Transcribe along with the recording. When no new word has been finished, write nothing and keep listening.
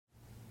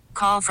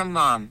call from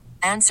mom.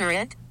 Answer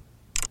it.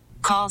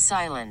 Call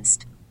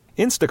silenced.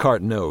 Instacart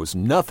knows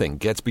nothing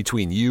gets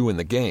between you and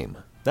the game.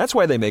 That's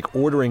why they make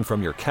ordering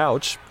from your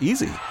couch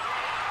easy.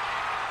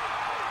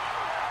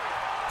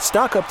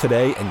 Stock up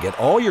today and get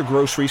all your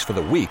groceries for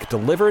the week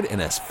delivered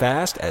in as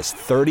fast as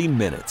 30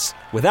 minutes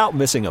without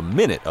missing a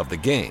minute of the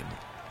game.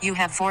 You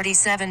have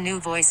 47 new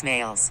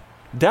voicemails.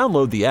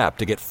 Download the app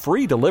to get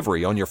free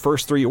delivery on your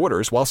first 3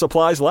 orders while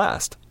supplies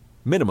last.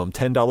 Minimum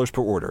 $10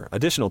 per order.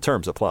 Additional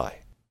terms apply.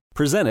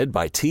 Presented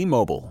by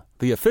T-Mobile,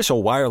 the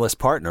official wireless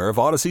partner of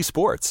Odyssey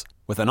Sports.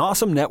 With an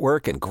awesome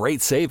network and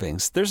great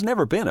savings, there's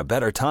never been a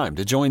better time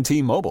to join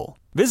T-Mobile.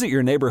 Visit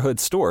your neighborhood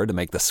store to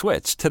make the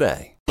switch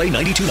today. Play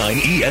 92.9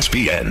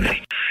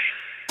 ESPN.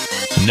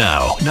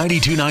 Now,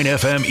 92.9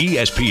 FM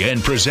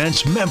ESPN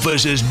presents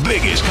Memphis'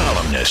 biggest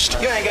columnist.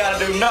 You ain't got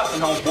to do nothing,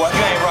 homeboy.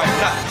 You ain't writing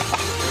nothing.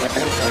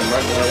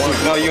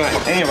 No, you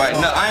ain't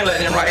writing nothing. I ain't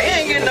letting him write. He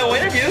ain't getting no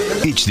interview.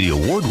 It's the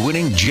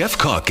award-winning Geoff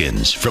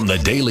Calkins from the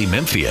Daily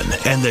Memphian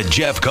and the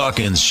Geoff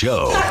Calkins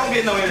Show. I don't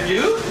get no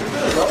interview.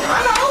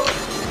 I know.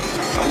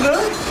 I'm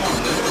good.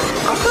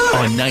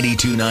 On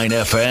 92.9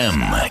 FM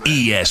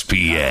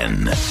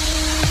ESPN.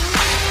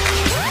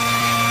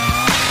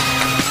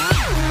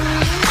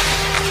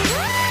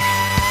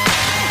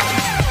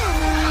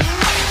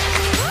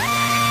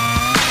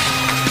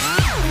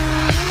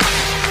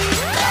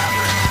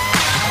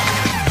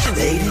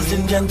 Ladies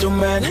and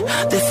gentlemen,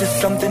 this is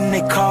something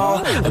they call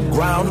a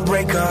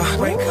groundbreaker.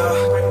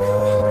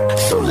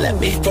 So let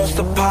me first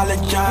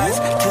apologize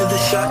to the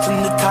shirts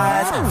and the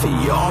ties for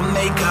your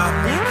makeup.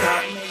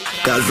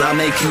 Cause I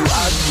make you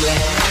ugly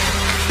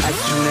as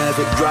soon as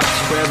it drops.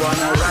 We're on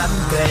a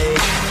rampage.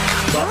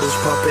 Bubbles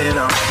popping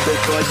up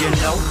before you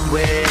know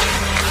it.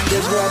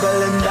 There's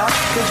rubble enough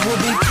cause we'll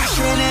be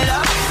pushing it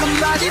up.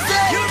 Somebody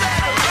say you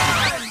better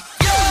run,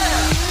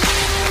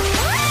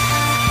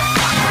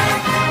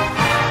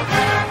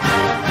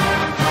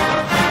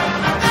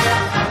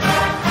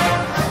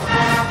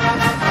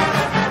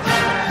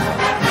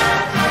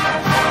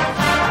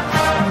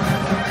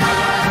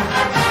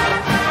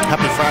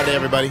 Happy Friday,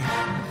 everybody.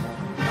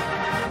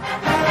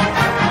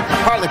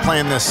 Partly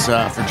playing this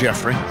for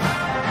Jeffrey.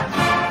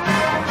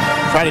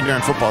 Friday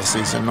during football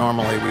season,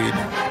 normally we'd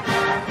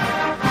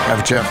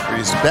have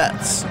Jeffrey's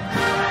bets.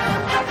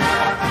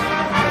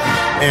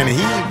 And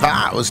he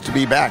vows to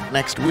be back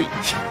next week.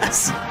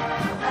 Yes.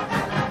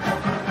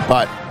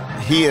 But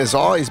he has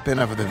always been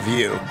of the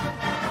view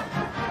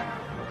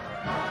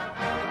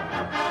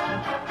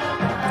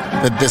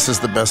that this is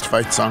the best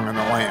fight song in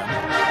the land.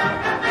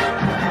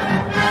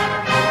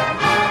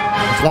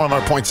 It's one of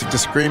our points of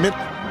disagreement.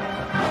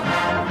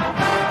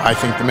 I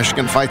think the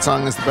Michigan fight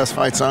song is the best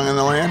fight song in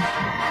the land.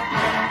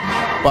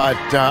 But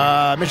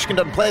Michigan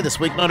doesn't play this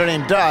week. Notre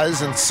Dame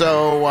does. And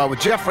so with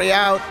Jeffrey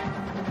out,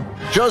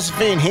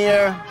 Josephine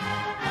here,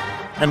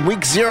 and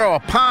week 0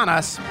 upon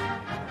us,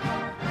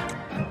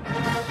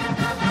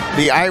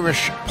 the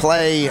Irish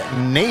play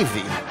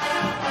Navy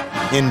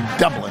in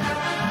Dublin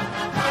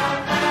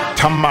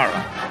tomorrow.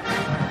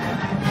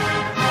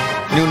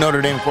 New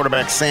Notre Dame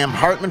quarterback Sam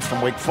Hartman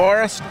from Wake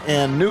Forest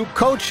and new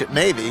coach at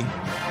Navy.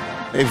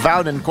 They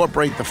vowed to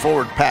incorporate the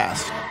forward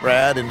pass,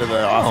 Brad, into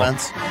the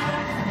offense.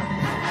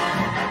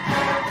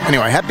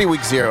 Anyway, happy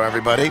week 0,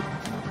 everybody.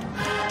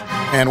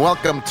 And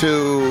welcome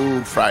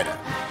to Friday.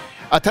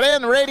 Today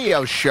on the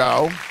radio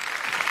show,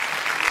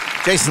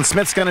 Jason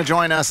Smith's going to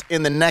join us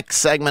in the next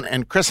segment,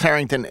 and Chris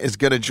Harrington is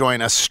going to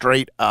join us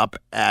straight up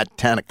at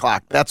 10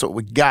 o'clock. That's what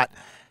we got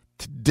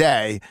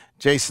today.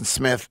 Jason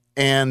Smith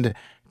and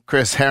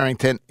Chris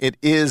Harrington. It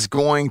is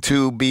going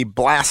to be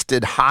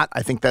blasted hot.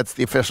 I think that's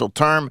the official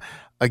term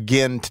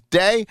again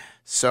today.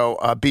 So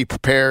be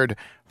prepared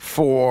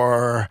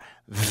for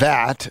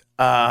that.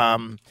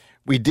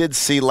 We did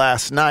see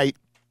last night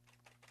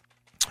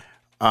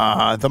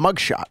the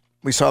mugshot.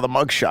 We saw the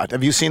mugshot.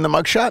 Have you seen the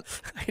mugshot?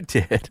 I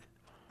did.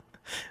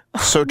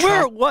 So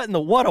Trump,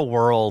 what a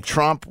world.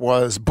 Trump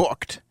was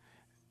booked,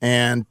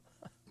 and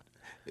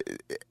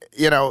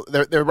you know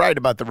they're right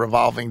about the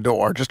revolving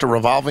door. Just a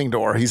revolving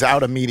door. He's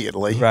out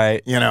immediately.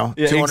 Right. You know,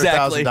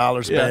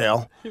 $200,000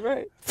 bail. You're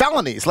right.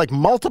 Felonies, like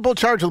multiple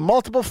charges with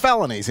multiple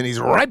felonies, and he's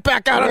right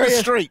back out on the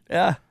street.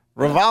 Yeah.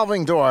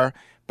 Revolving door.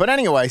 But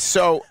anyway,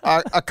 so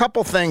a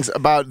couple things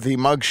about the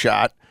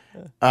mugshot.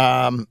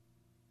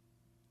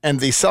 And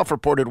the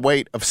self-reported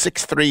weight of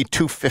 6'3",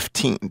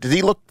 215.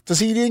 Does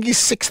he think he's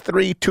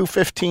 6'3",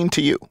 215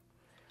 to you?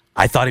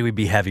 I thought he would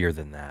be heavier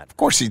than that. Of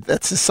course,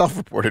 that's his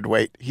self-reported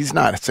weight. He's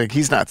not 6'3",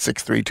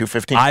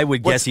 215. I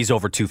would guess he's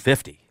over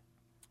 250.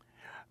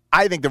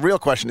 I think the real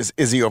question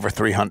is he over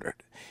 300?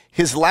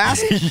 His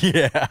last,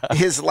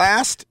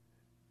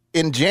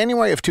 in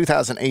January of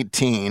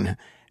 2018,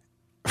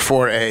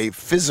 for a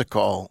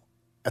physical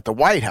at the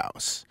White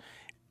House,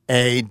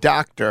 a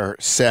doctor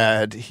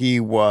said he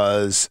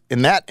was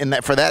in that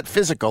for that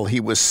physical he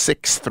was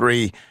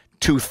 6'3",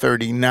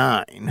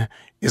 239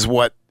 is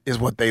what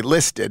they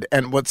listed.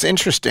 And what's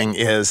interesting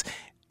is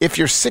if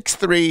you're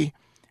 6'3"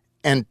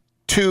 and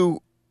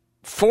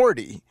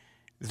 240,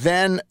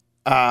 then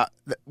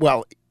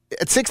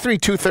at 6'3",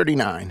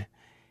 239,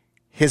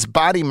 his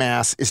body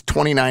mass is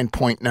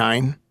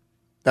 29.9.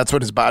 That's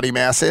what his body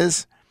mass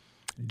is.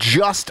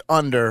 Just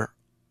under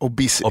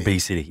obesity.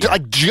 Obesity. Yeah.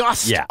 Like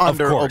just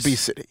under of course.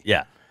 obesity.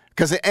 Yeah.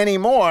 Because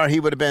anymore, he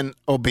would have been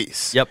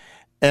obese. Yep.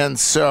 And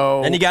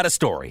so... And you got a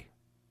story.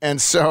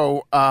 And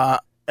so...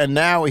 and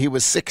now he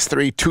was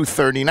 6'3",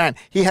 239.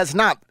 He has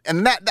not...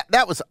 And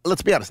that was...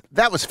 Let's be honest.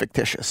 That was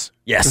fictitious.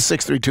 Yes. The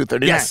 6'3",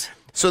 239. Yes.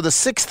 So the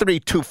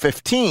 6'3",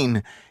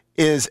 215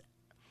 is,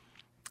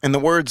 in the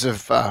words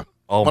of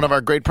one of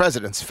our great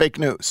presidents, fake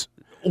news.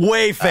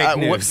 Way fake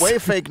news. Way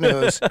fake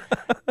news.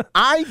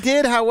 I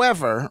did,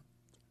 however...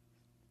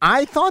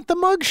 I thought the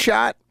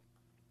mugshot...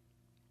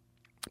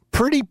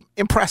 Pretty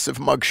impressive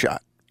mugshot.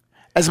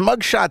 As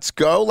mugshots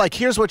go, like,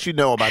 here's what you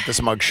know about this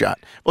mugshot.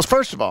 Well,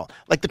 first of all,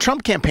 like the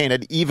Trump campaign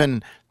had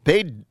even,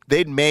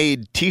 they'd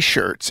made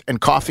T-shirts and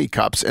coffee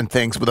cups and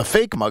things with a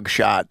fake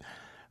mugshot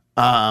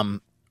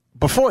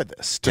before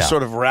this to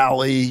sort of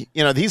rally,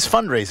 he's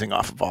fundraising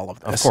off of all of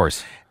this. Of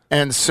course.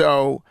 And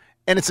so,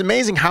 and it's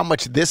amazing how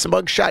much this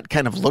mugshot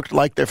kind of looked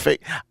like their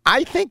fake.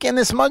 I think in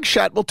this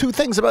mugshot, well,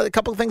 a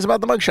couple of things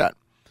about the mugshot.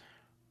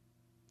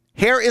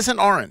 Hair isn't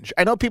orange.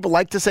 I know people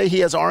like to say he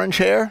has orange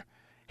hair.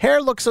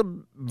 Hair looks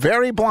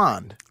very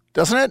blonde,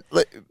 doesn't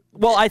it?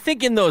 Well, I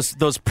think in those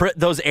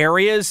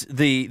areas,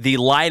 the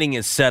lighting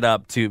is set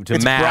up to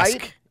mask.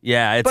 Bright.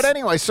 Yeah, but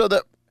anyway,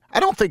 I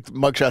don't think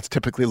mugshots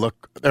typically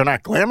they're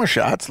not glamour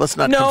shots. Let's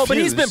not confuse. But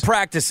he's been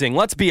practicing.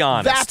 Let's be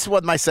honest. That's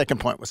what my second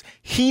point was.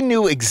 He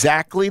knew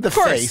exactly the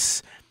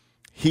face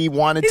he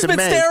wanted to make.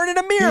 He's been staring in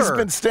a mirror. He's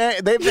been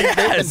staring. They've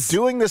been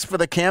doing this for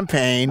the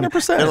campaign.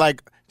 100%. They're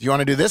like, do you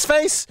want to do this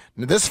face?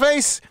 This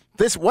face?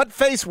 What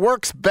face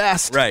works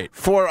best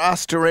for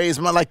us to raise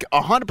money? Like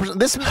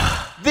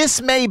 100%.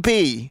 This may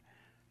be,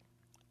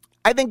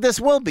 I think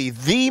this will be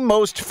the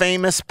most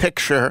famous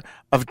picture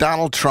of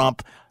Donald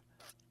Trump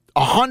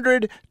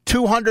 100,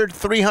 200,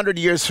 300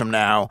 years from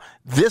now.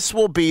 This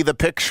will be the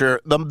picture,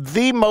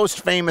 the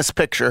most famous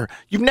picture.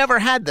 You've never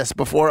had this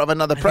before of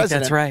another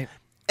president. That's right.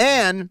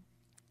 And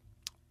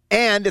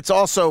it's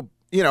also,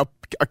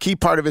 a key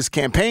part of his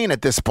campaign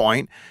at this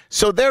point.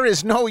 So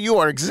you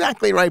are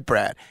exactly right,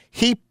 Brad.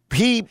 I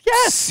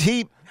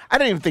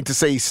don't even think to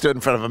say he stood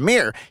in front of a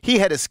mirror. He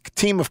had his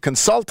team of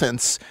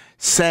consultants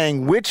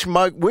saying, which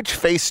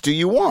face do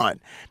you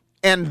want?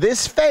 And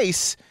this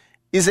face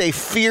is a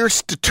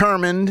fierce,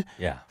 determined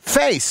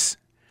face.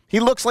 He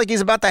looks like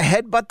he's about to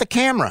headbutt the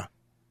camera.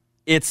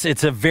 It's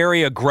a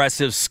very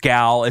aggressive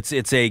scowl.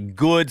 It's a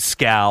good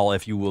scowl,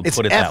 if you will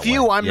put it that way.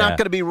 I'm not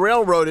going to be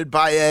railroaded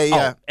by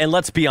a... and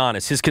let's be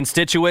honest, his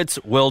constituents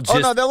will just...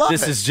 Oh, no, they'll love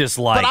this it. Is just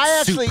like... But I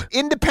actually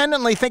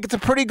independently think it's a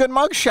pretty good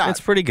mugshot.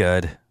 It's pretty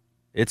good.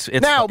 It's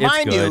now, it's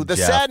mind good, you, the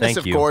Geoff. sadness,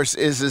 Thank of course,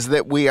 is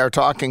that we are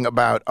talking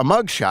about a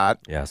mugshot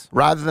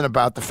rather than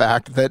about the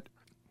fact that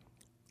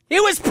he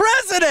was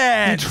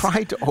president. He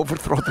tried to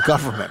overthrow the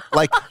government.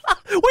 Like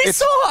we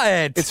saw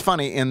it. It's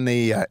funny in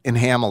the in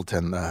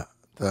Hamilton,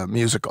 the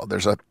musical.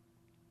 There's a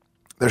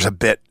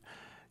bit.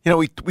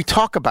 We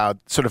talk about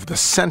sort of the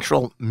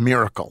central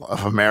miracle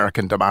of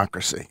American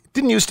democracy. It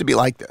didn't used to be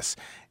like this.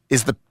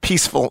 Is the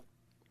peaceful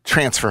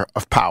transfer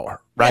of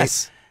power, right?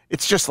 Yes.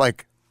 It's just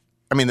like,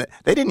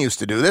 they didn't used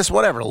to do this.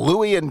 Whatever.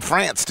 Louis in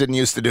France didn't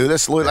used to do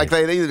this. Louis, like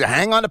they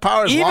hang on to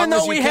power as long as you can. Even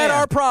though we had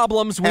our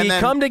problems, we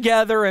come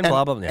together and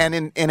blah, blah, blah.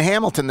 And in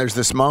Hamilton, there's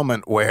this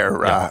moment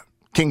where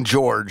King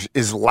George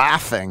is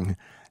laughing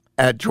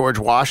at George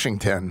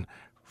Washington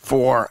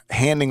for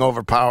handing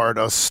over power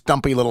to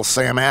stumpy little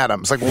Sam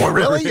Adams. Like, well,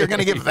 really? You're going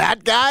to give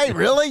that guy?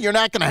 Really? You're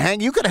not going to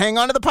hang? You could hang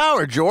on to the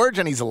power, George.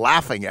 And he's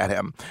laughing at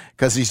him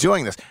because he's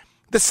doing this.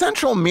 The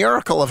central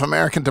miracle of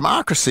American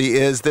democracy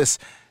is this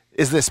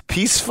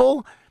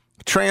peaceful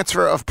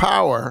transfer of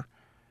power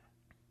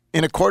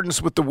in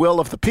accordance with the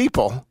will of the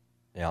people.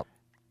 Yep.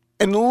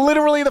 And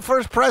literally the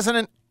first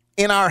president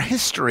in our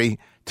history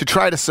to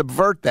try to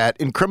subvert that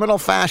in criminal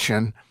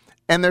fashion.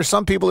 And there's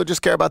some people who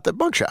just care about the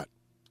mugshot.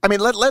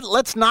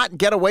 Let's not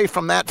get away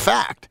from that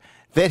fact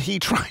that he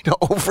tried to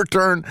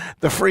overturn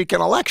the freaking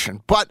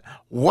election. But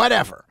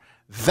whatever.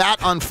 That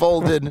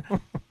unfolded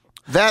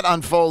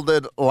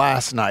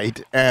last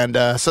night. And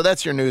so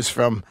that's your news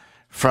from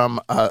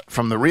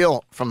the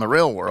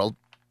real world.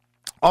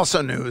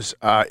 Also news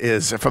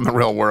is from the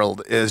real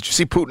world is, did you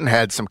see Putin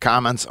had some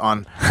comments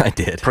on I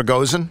did.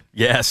 Prigozhin?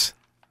 Yes.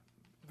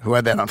 Who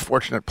had that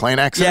unfortunate plane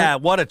accident? Yeah,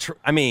 what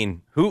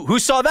who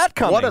saw that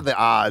coming? What are the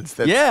odds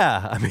that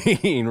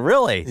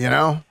really?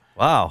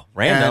 Wow,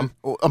 random.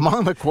 And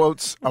among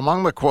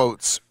the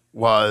quotes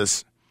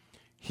was,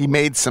 he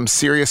made some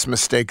serious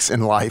mistakes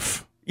in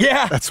life.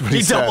 Yeah, that's what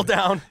he said. Doubled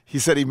down. He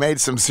said he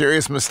made some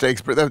serious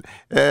mistakes, but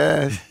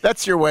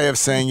that's your way of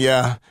saying,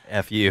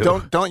 F you.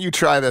 Don't you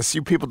try this.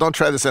 You people don't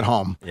try this at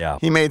home. Yeah.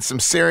 He made some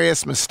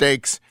serious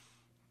mistakes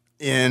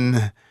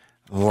in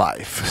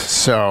life.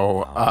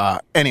 So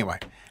anyway,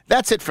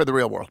 that's it for the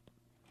real world.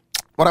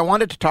 What I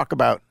wanted to talk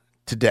about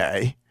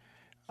today,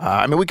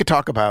 we could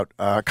talk about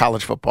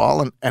college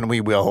football, and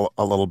we will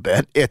a little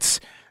bit. It's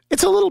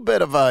a little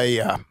bit of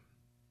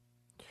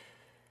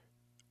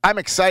I'm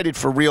excited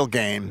for real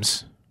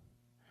games,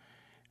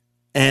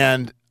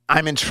 and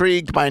I'm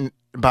intrigued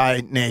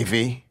by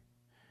Navy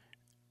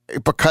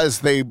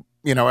because they,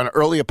 an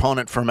early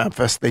opponent for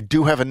Memphis. They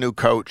do have a new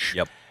coach.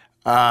 Yep.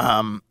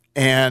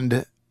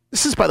 And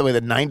this is, by the way,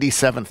 the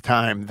 97th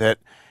time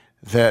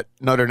that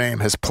Notre Dame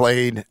has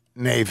played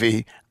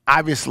Navy.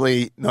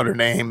 Obviously, Notre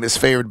Dame is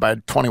favored by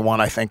 21,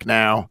 I think,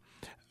 now.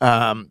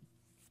 And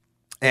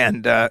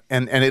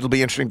it'll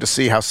be interesting to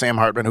see how Sam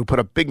Hartman, who put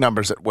up big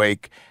numbers at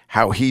Wake,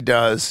 how he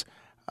does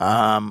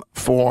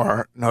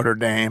for Notre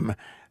Dame.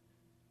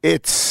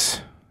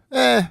 It's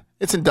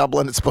in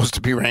Dublin. It's supposed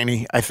to be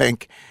rainy, I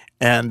think.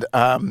 And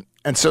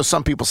so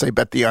some people say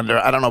bet the under.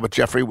 I don't know what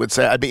Jeffrey would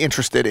say. I'd be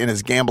interested in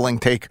his gambling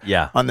take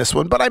on this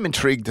one. But I'm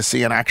intrigued to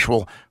see an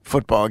actual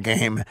football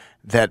game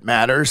that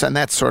matters, and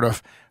that's sort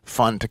of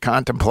fun to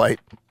contemplate.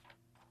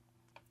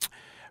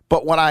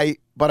 But what I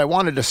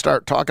wanted to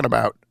start talking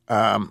about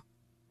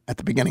at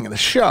the beginning of the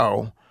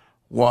show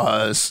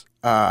was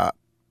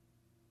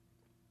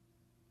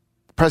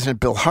President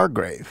Bill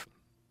Hargrave.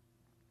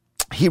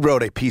 He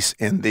wrote a piece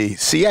in the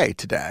CA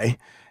today,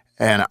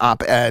 an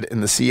op-ed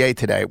in the CA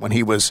today, when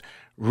he was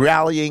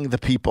rallying the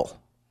people,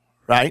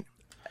 right?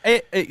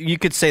 You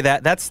could say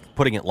that. That's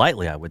putting it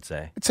lightly, I would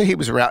say. I'd say he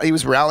was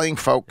rallying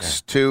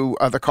folks to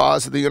the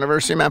cause of the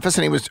University of Memphis,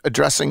 and he was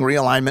addressing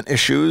realignment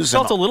issues.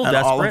 Felt a little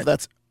desperate. All of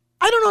that's.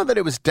 I don't know that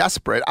it was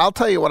desperate. I'll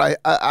tell you what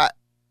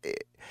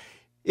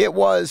it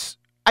was.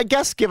 I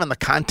guess given the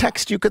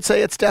context, you could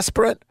say it's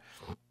desperate.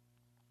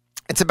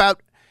 It's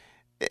about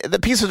the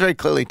piece was very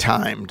clearly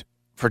timed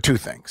for two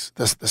things: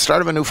 the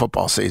start of a new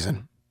football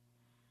season,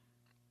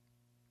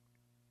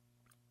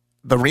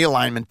 the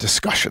realignment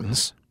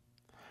discussions,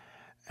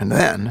 and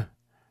then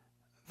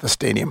the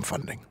stadium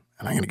funding.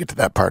 And I'm going to get to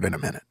that part in a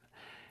minute.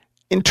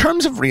 In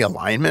terms of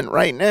realignment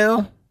right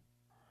now,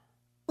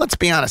 let's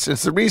be honest.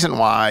 It's the reason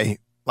why,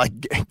 like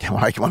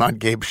when I went on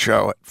Gabe's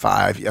show at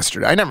 5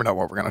 yesterday, I never know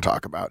what we're going to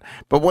talk about.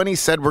 But when he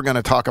said we're going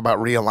to talk about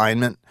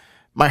realignment,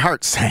 my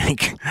heart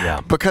sank.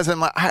 Yeah. Because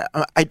I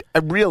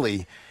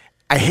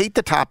hate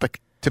the topic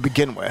to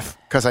begin with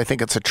because I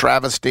think it's a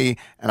travesty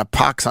and a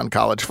pox on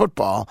college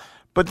football.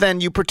 But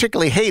then you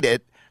particularly hate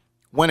it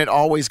when it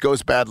always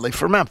goes badly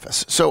for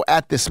Memphis. So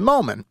at this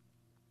moment,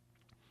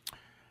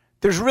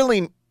 there's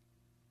really,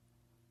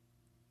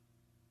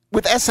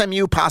 with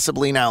SMU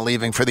possibly now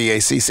leaving for the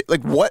ACC,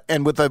 like what,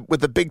 and with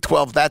the Big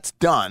 12, that's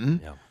done.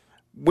 Yeah.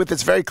 With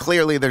it's very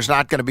clearly there's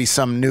not going to be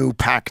some new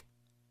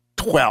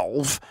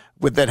Pac-12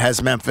 that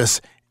has Memphis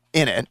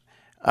in it.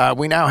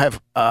 We now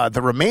have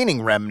the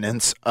remaining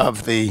remnants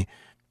of the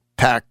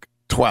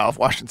Pac-12.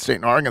 Washington State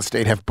and Oregon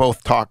State have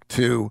both talked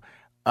to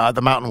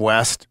the Mountain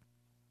West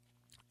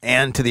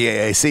and to the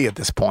AAC at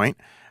this point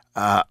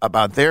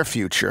about their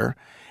future.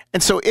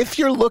 And so if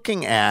you're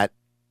looking at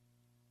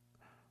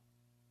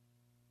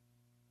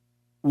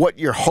what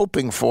you're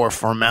hoping for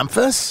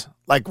Memphis,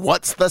 like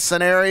what's the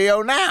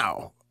scenario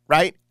now,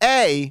 right?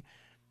 A,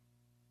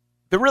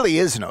 there really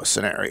is no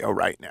scenario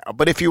right now.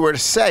 But if you were to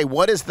say,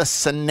 what is the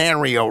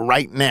scenario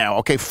right now?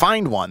 Okay,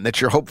 find one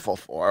that you're hopeful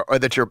for or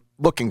that you're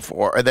looking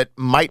for or that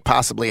might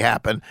possibly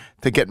happen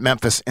to get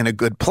Memphis in a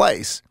good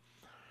place.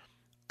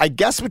 I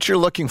guess what you're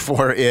looking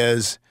for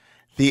is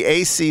the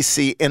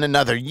ACC in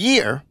another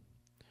year.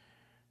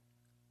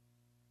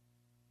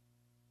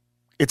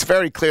 It's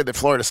very clear that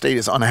Florida State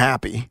is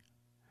unhappy.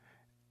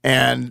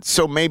 And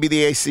so maybe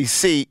the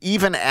ACC,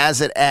 even as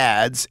it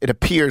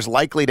appears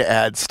likely to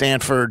add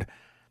Stanford,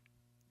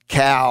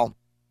 Cal,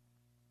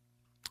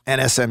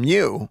 and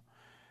SMU,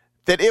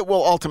 that it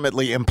will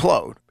ultimately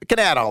implode. It can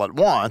add all at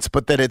once,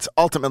 but that it's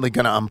ultimately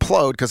going to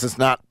implode because it's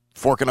not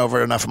forking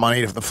over enough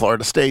money to the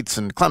Florida States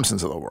and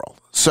Clemsons of the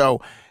world.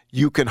 So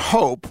you can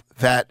hope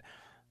that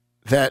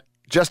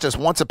just as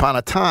once upon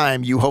a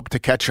time you hope to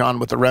catch on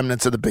with the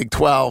remnants of the Big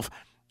 12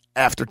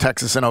 after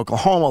Texas and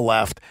Oklahoma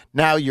left,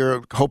 now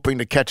you're hoping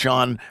to catch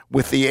on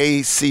with the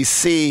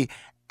ACC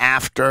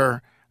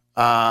after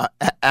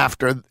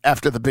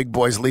the big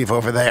boys leave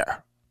over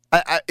there.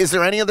 Is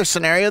there any other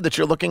scenario that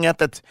you're looking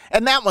at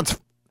and that one's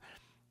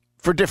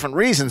for different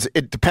reasons.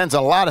 It depends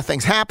on a lot of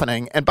things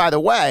happening. And by the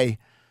way,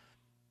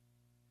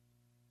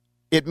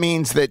 it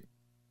means that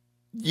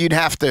you'd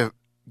have to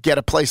get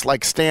a place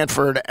like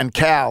Stanford and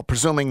Cal,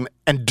 presuming,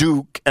 and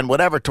Duke and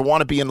whatever, to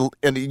want to be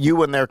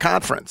in their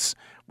conference,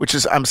 which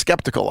is I'm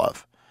skeptical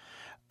of.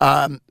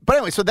 But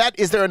anyway, so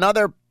is there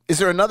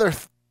another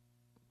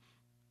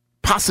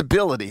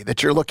possibility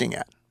that you're looking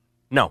at?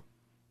 No.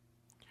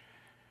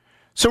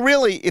 So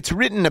really, it's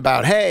written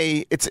about,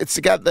 hey, it's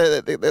got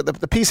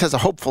the piece has a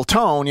hopeful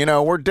tone.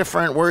 We're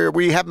different.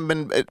 We haven't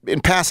been in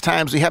past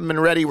times. We haven't been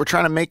ready. We're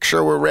trying to make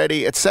sure we're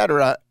ready,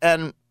 etc.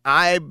 And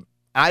I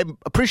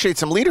appreciate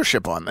some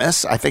leadership on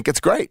this. I think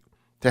it's great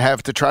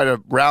to try to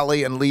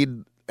rally and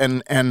lead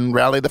and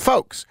rally the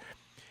folks.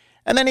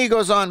 And then he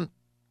goes on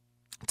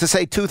to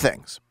say two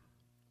things.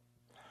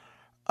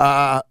 We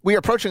are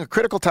approaching a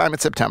critical time in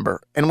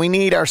September, and we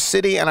need our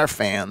city and our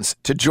fans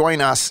to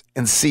join us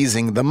in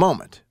seizing the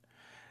moment.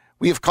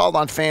 We have called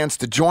on fans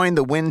to join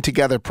the Win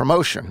Together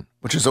promotion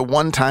which is a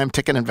one-time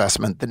ticket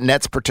investment that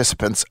nets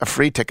participants a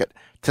free ticket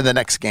to the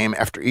next game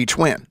after each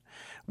win.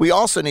 We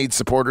also need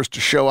supporters to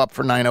show up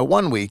for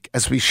 901 week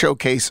as we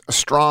showcase a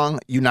strong,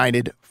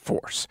 united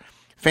force.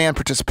 Fan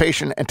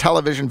participation and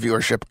television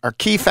viewership are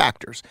key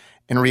factors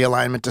in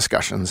realignment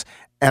discussions,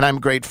 and I'm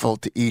grateful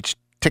to each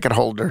ticket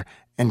holder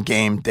and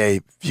game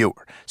day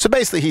viewer. So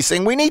basically, he's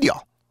saying, we need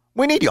y'all.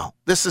 We need y'all.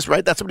 This is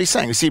right. That's what he's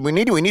saying. You see, we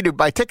need you. We need you to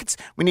buy tickets.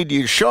 We need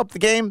you to show up the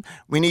game.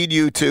 We need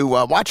you to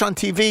watch on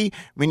TV.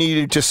 We need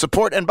you to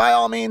support. And by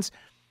all means,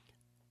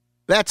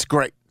 that's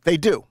great. They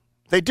do.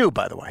 They do,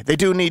 by the way. They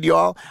do need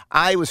y'all.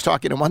 I was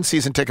talking to one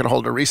season ticket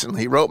holder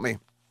recently. He wrote me.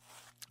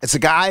 It's a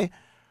guy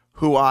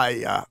who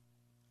I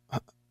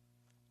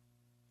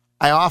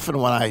often,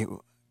 when I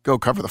go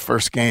cover the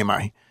first game,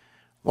 I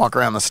walk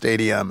around the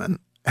stadium, and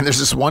there's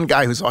this one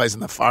guy who's always in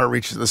the far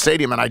reaches of the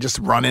stadium, and I just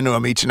run into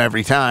him each and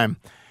every time.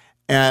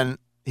 And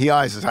he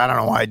always says, I don't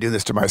know why I do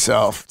this to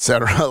myself, et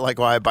cetera, like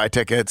why I buy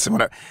tickets and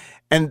whatever.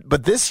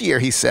 But this year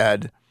he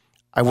said,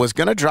 I was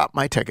going to drop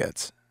my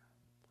tickets,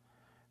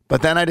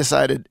 but then I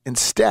decided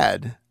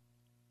instead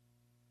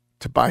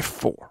to buy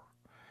 4.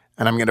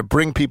 And I'm going to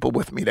bring people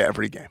with me to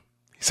every game.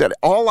 He said,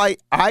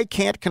 I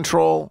can't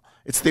control,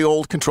 it's the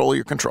old control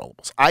your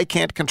controllables. I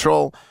can't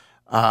control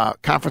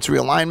conference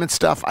realignment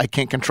stuff. I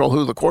can't control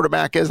who the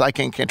quarterback is. I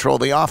can't control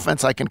the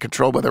offense. I can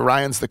control whether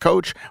Ryan's the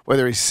coach,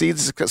 whether he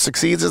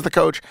succeeds as the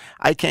coach.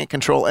 I can't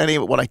control any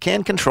of it. What I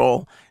can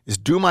control is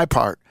do my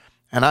part,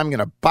 and I'm going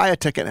to buy a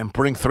ticket and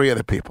bring 3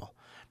 other people.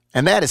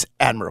 And that is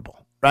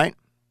admirable, right?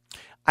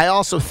 I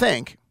also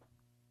think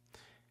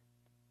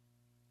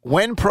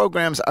when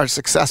programs are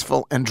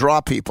successful and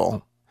draw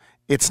people,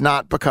 it's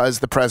not because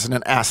the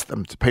president asked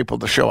them to people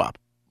to show up,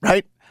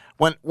 right?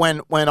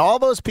 When all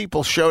those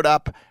people showed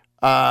up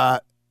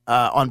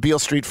on Beale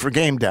Street for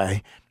game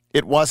day,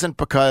 it wasn't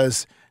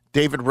because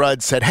David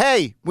Rudd said,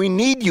 hey, we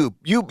need you.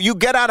 You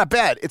get out of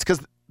bed. It's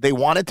because they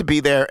wanted to be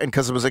there and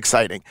because it was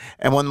exciting.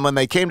 And when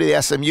they came to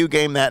the SMU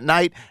game that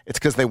night, it's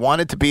because they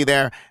wanted to be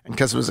there and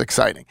because it was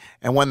exciting.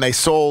 And when they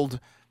sold,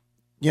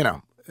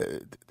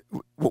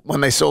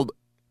 when they sold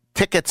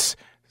tickets,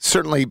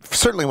 certainly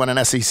when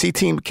an SEC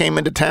team came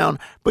into town,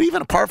 but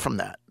even apart from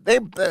that,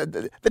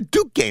 the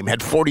Duke game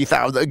had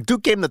 40,000. The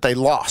Duke game that they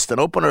lost, an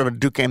opener of a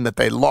Duke game that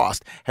they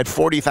lost, had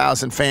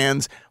 40,000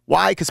 fans.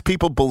 Why? Because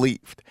people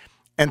believed.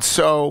 And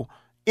so,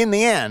 in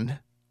the end,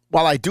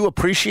 while I do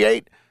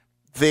appreciate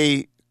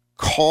the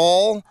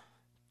call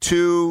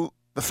to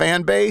the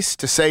fan base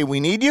to say we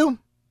need you,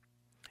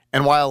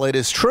 and while it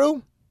is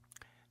true,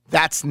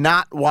 that's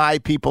not why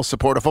people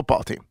support a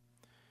football team.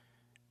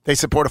 They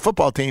support a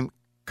football team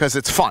because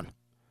it's fun,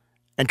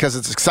 and because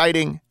it's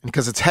exciting, and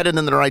because it's headed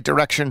in the right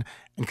direction,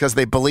 and because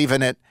they believe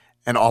in it,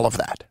 and all of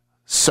that.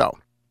 So,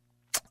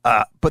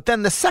 but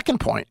then the second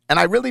point, and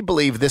I really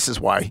believe this is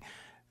why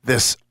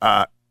this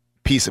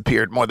piece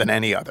appeared more than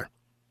any other.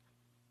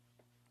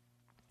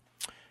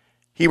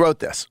 He wrote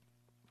this.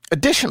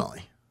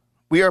 Additionally,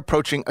 we are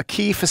approaching a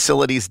key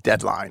facilities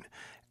deadline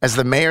as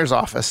the mayor's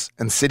office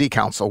and city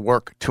council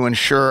work to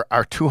ensure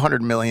our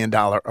 $200 million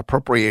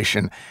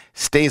appropriation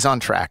stays on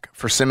track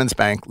for Simmons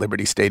Bank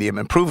Liberty Stadium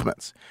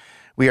improvements.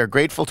 We are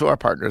grateful to our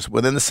partners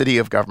within the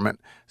city government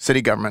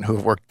who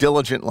have worked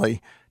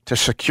diligently to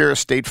secure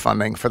state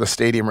funding for the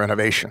stadium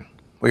renovation.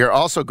 We are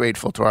also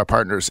grateful to our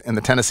partners in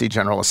the Tennessee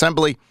General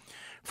Assembly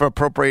for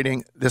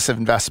appropriating this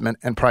investment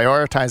and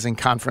prioritizing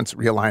conference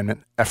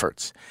realignment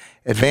efforts.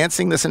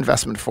 Advancing this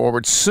investment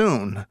forward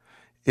soon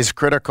is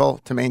critical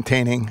to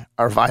maintaining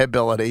our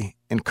viability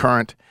in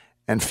current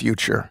and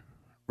future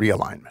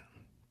realignment.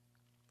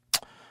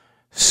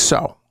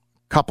 So,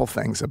 a couple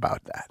things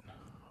about that.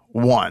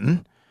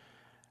 One,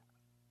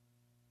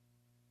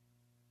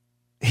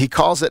 he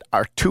calls it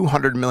our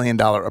 $200 million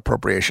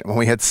appropriation. When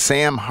we had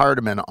Sam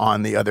Hardiman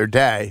on the other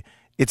day,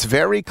 it's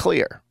very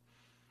clear.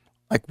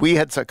 Like, we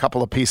had a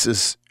couple of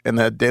pieces in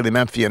the Daily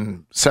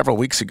Memphian several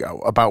weeks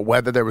ago about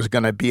whether there was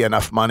going to be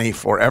enough money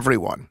for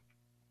everyone.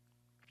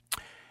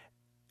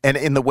 And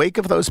in the wake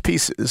of those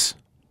pieces,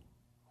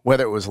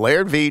 whether it was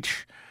Laird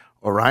Veatch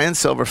or Ryan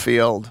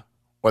Silverfield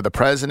or the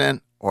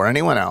president or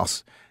anyone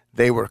else,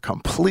 they were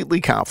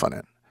completely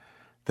confident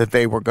that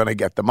they were going to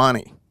get the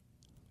money.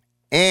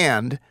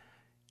 And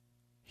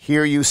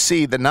here you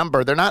see the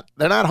number. They're not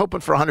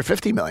hoping for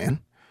 $150 million.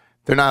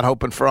 They're not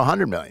hoping for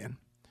 $100 million.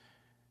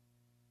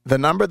 The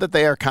number that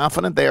they are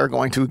confident they are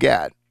going to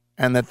get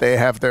and that they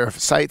have their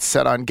sights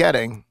set on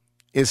getting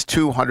is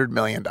 $200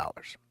 million.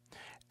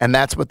 And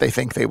that's what they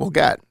think they will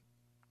get.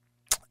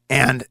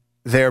 And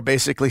they're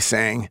basically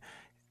saying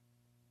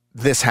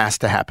this has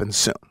to happen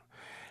soon.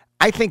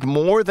 I think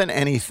more than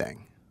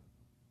anything,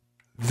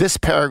 this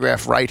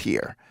paragraph right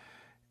here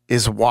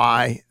is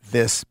why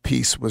this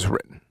piece was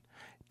written,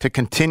 to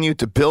continue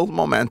to build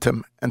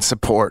momentum and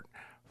support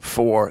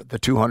for the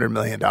 $200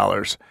 million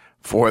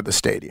for the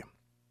stadium.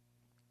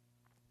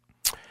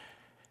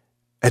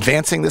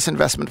 Advancing this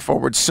investment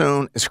forward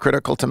soon is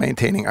critical to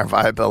maintaining our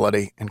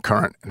viability in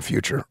current and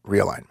future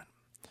realignment.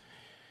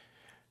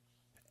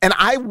 And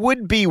I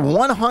would be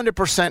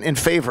 100% in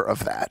favor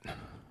of that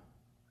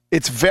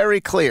It's very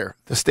clear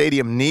the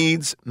stadium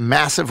needs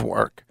massive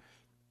work.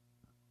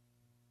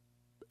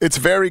 It's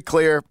very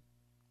clear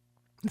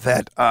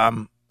that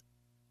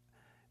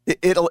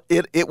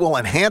it will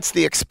enhance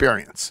the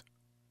experience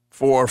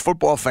for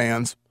football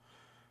fans,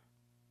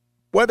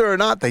 whether or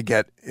not they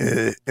get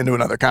into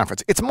another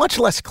conference. It's much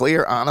less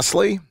clear,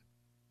 honestly,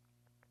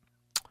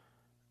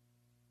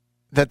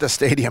 that the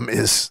stadium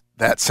is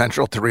that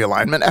central to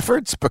realignment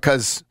efforts,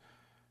 because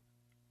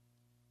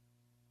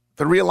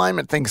the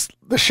realignment things,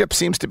 the ship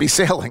seems to be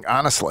sailing,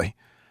 honestly.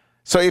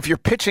 So if you're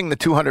pitching the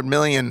 $200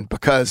 million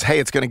because, hey,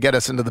 it's going to get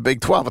us into the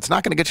Big 12, it's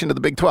not going to get you into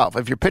the Big 12.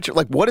 If you're pitching,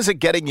 like, what is it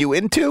getting you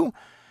into?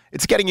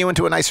 It's getting you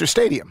into a nicer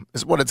stadium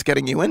is what it's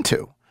getting you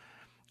into.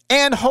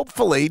 And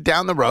hopefully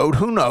down the road,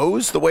 who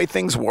knows, the way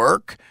things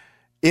work,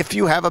 if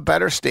you have a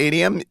better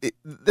stadium,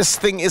 this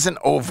thing isn't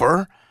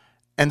over.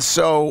 And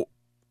so,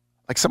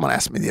 like someone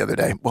asked me the other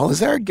day, well, is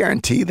there a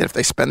guarantee that if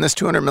they spend this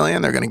 $200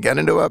 million, they're going to get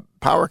into a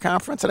power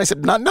conference? And I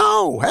said,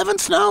 no,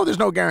 heavens no, there's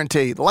no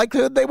guarantee. The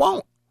likelihood they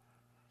won't.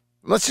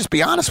 Let's just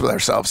be honest with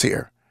ourselves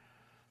here.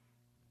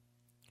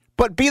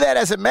 But be that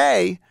as it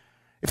may,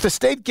 if the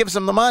state gives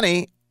them the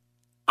money,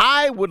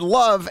 I would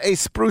love a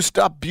spruced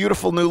up,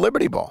 beautiful new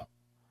Liberty Bowl.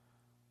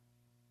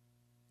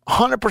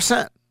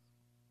 100%.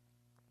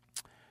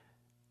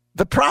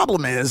 The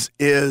problem is,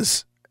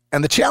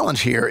 and the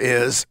challenge here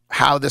is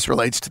how this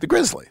relates to the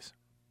Grizzlies.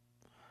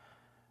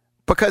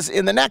 Because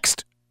in the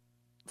next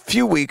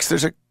few weeks,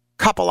 there's a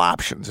couple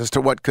options as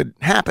to what could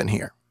happen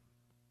here.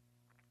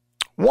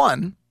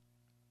 One,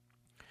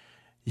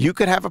 you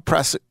could have a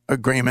press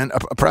agreement,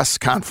 a press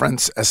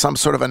conference, as some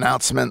sort of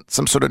announcement,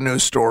 some sort of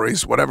news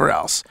stories, whatever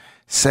else,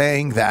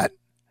 saying that,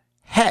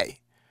 hey,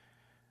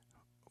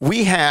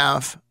 we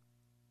have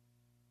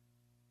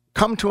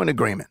come to an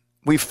agreement.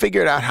 We've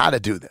figured out how to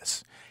do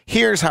this.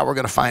 Here's how we're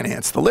going to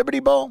finance the Liberty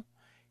Bowl.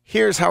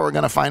 Here's how we're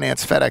going to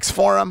finance FedEx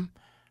Forum.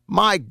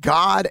 My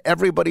God,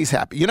 everybody's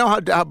happy. You know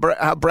how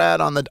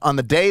Brad, on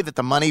the day that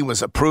the money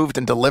was approved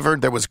and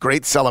delivered, there was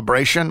great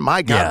celebration.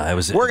 My God,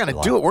 we're going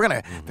to do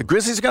it. The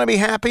Grizzlies are going to be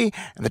happy,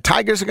 and the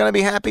Tigers are going to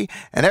be happy,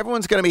 and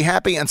everyone's going to be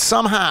happy. And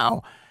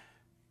somehow,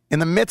 in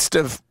the midst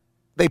of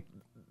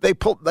they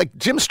pulled, like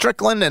Jim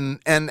Strickland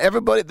and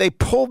everybody, they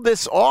pulled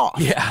this off.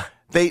 Yeah,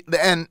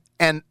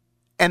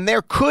 and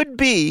there could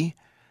be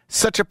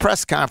such a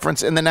press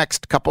conference in the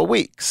next couple of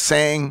weeks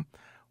saying,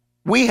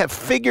 we have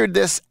figured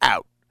this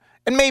out.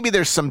 And maybe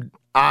there's some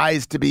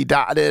I's to be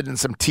dotted and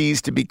some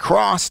T's to be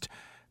crossed.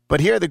 But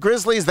here the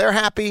Grizzlies, they're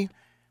happy.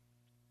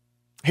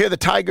 Here the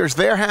Tigers,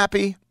 they're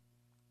happy.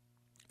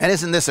 And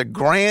isn't this a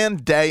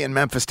grand day in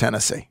Memphis,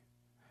 Tennessee?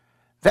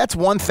 That's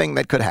one thing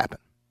that could happen.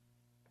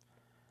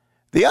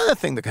 The other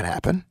thing that could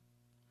happen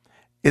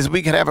is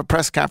we could have a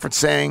press conference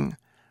saying,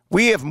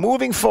 we have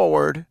moving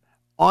forward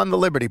on the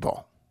Liberty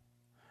Bowl.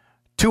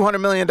 $200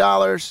 million.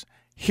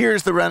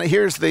 Here's the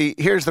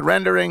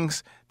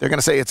renderings. They're going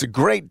to say it's a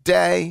great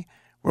day.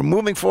 We're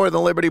moving forward in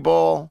the Liberty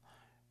Bowl.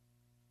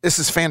 This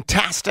is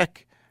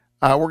fantastic.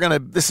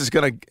 This is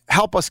going to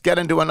help us get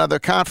into another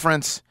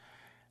conference,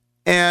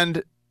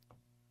 and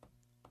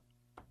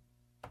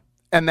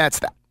that's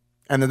that.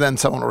 And then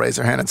someone will raise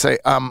their hand and say,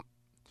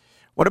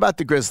 "What about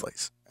the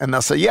Grizzlies?" And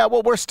they'll say, "Yeah,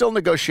 well, we're still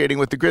negotiating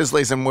with the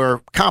Grizzlies, and we're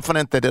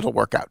confident that it'll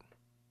work out."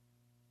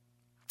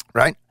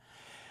 Right?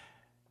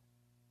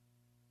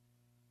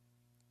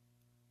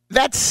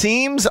 That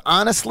seems,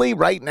 honestly,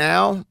 right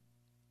now,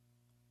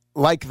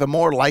 like the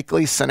more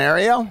likely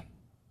scenario.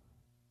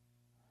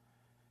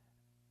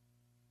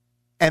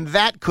 And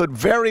that could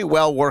very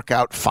well work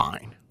out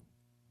fine.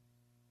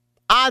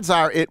 Odds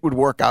are it would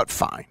work out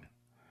fine.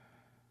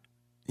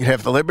 You'd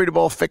have the Liberty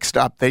Bowl fixed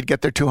up. They'd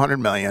get their $200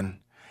 million.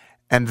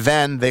 And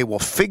then they will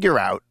figure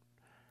out,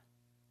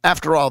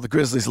 after all, the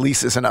Grizzlies'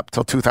 lease isn't up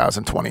till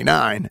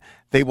 2029.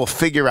 They will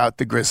figure out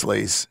the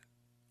Grizzlies'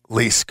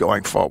 lease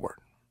going forward.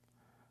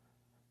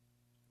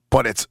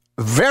 But it's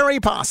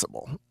very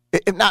possible,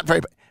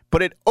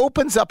 but it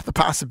opens up the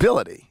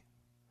possibility.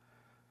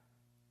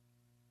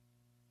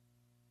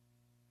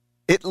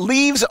 It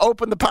leaves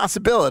open the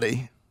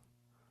possibility,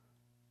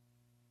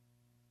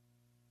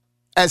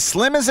 as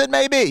slim as it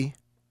may be,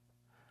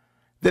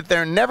 that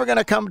they're never going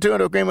to come to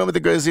an agreement with the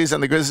Grizzlies,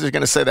 and the Grizzlies are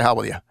going to say, the hell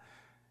with you.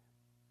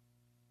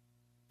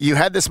 You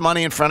had this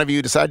money in front of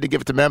you, decided to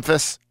give it to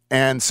Memphis,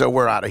 and so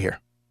we're out of here.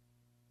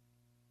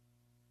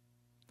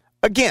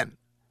 Again,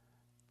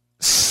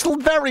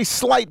 very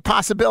slight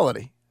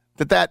possibility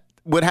that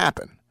would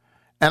happen.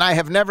 And I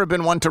have never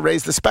been one to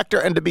raise the specter.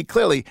 And to be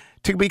clear,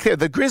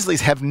 the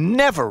Grizzlies have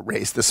never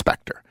raised the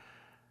specter.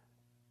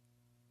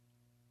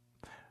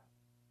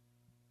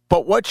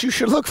 But what you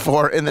should look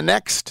for in the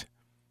next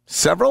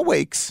several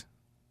weeks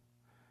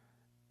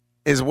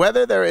is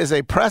whether there is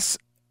a press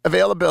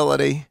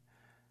availability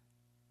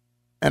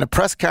and a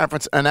press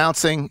conference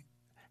announcing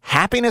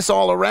happiness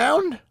all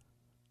around,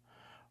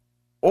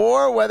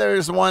 or whether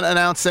there's one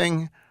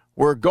announcing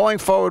we're going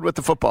forward with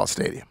the football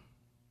stadium.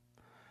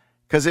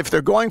 Because if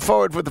they're going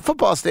forward with the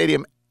football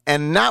stadium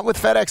and not with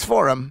FedEx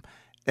Forum,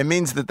 it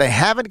means that they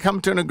haven't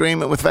come to an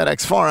agreement with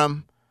FedEx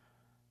Forum,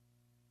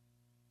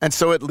 And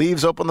so it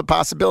leaves open the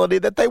possibility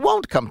that they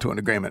won't come to an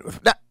agreement with.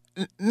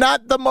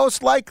 Not the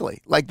most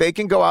likely. Like, they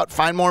can go out,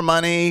 find more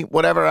money,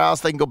 whatever else.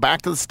 They can go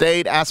back to the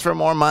state, ask for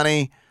more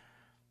money.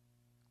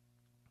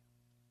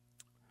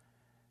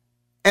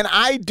 And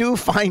I do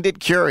find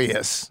it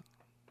curious.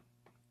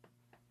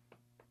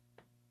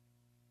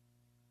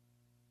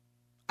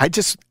 I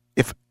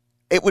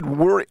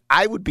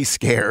would be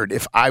scared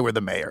if I were the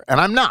mayor, and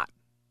I'm not.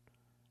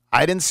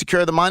 I didn't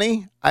secure the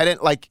money. I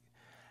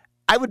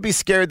would be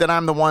scared that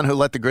I'm the one who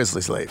let the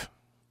Grizzlies leave.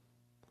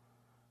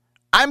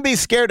 I'd be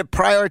scared of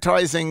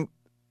prioritizing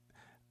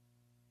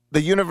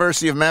the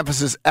University of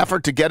Memphis's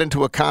effort to get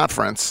into a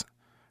conference,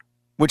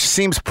 which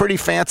seems pretty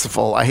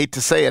fanciful, I hate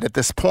to say it at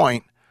this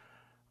point,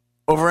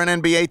 over an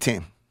NBA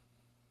team.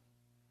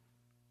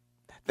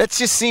 That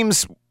just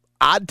seems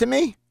odd to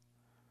me.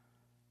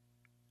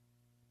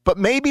 But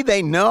maybe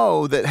they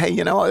know that, hey,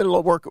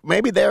 it'll work.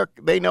 Maybe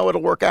they know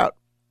it'll work out.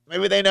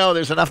 Maybe they know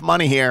there's enough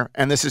money here,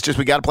 and this is just,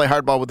 we got to play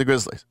hardball with the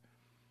Grizzlies.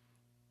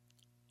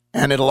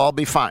 And it'll all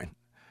be fine.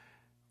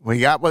 We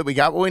got what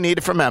we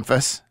needed from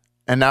Memphis,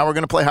 and now we're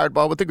going to play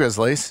hardball with the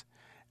Grizzlies,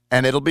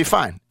 and it'll be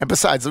fine. And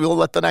besides, we'll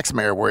let the next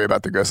mayor worry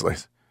about the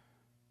Grizzlies.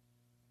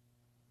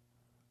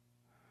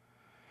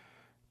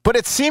 But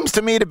it seems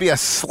to me to be a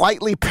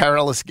slightly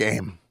perilous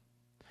game.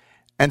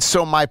 And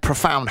so my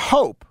profound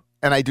hope,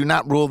 and I do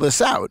not rule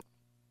this out,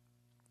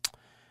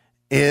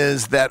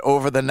 is that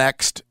over the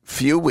next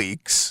few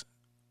weeks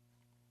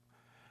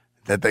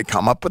that they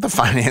come up with a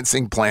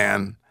financing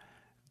plan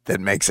that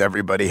makes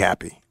everybody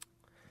happy.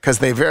 Because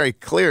they very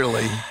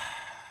clearly,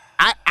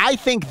 I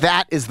think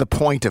that is the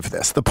point of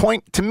this. The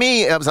point, to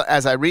me,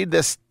 as I read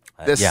this,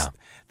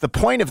 the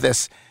point of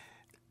this,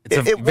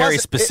 it's very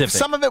specific.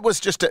 Some of it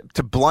was just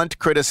to blunt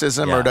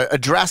criticism or to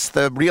address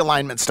the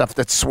realignment stuff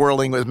that's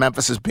swirling with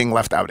Memphis is being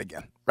left out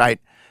again,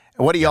 right?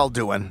 What are y'all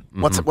doing?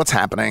 Mm-hmm. What's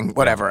happening?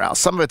 Whatever else.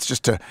 Some of it's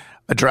just to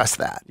address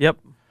that. Yep.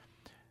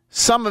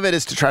 Some of it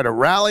is to try to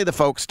rally the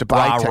folks to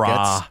buy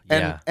tickets.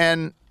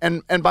 And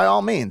by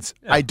all means,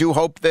 I do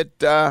hope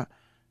that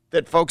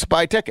folks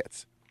buy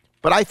tickets.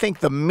 But I think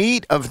the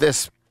meat of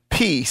this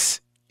piece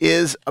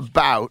is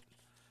about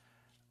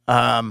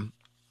trying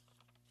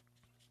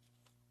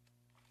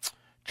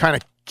to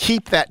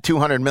keep that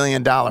 $200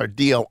 million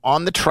deal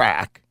on the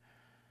track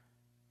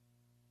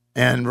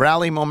and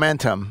rally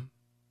momentum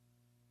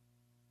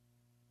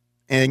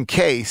in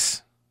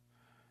case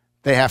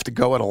they have to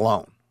go it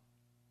alone.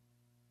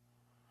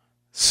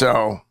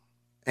 So,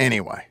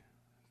 anyway,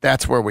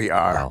 that's where we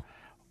are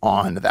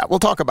on that. We'll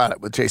talk about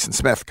it with Jason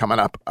Smith coming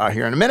up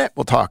here in a minute.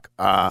 We'll talk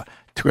to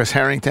Chris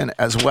Harrington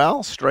as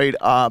well, straight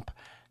up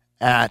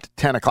at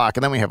 10 o'clock.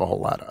 And then we have a whole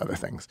lot of other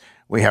things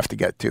we have to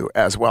get to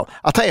as well.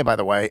 I'll tell you, by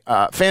the way,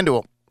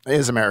 FanDuel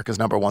is America's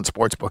 #1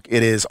 sportsbook.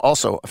 It is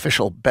also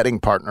official betting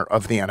partner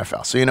of the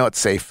NFL. So you know it's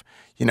safe,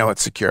 you know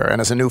it's secure.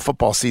 And as a new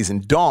football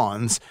season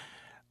dawns,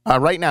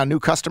 right now, new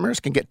customers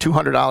can get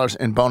 $200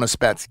 in bonus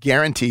bets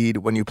guaranteed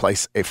when you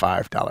place a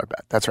 $5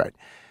 bet. That's right.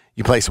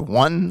 You place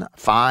one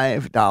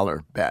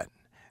 $5 bet,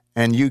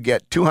 and you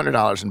get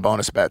 $200 in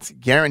bonus bets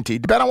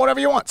guaranteed to bet on whatever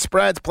you want.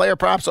 Spreads, player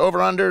props,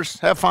 over-unders.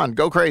 Have fun.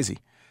 Go crazy.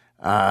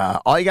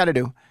 All you got to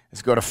do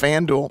is go to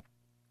FanDuel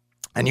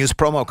and use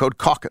promo code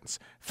Calkins.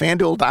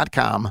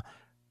 FanDuel.com/Calkins.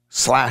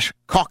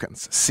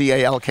 CALKINS.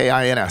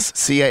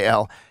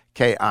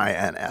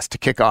 CALKINS to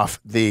kick off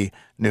the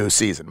new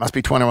season. Must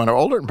be 21 or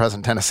older in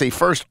present Tennessee.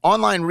 First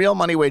online real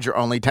money wager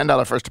only.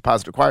 $10 first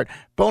deposit required.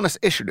 Bonus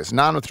issued as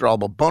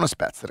non-withdrawable bonus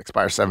bets that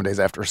expire 7 days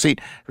after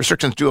receipt.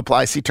 Restrictions do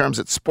apply. See terms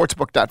at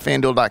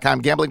sportsbook.fanduel.com.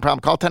 Gambling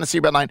problem? Call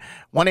Tennessee Redline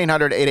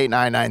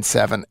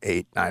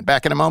 1-800-889-9789.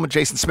 Back in a moment.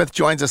 Jason Smith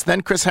joins us.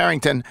 Then Chris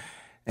Harrington.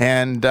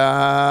 And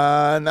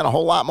then a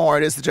whole lot more.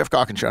 It is the Geoff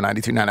Calkins Show,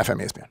 92.9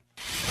 FM ESPN.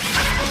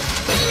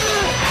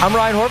 I'm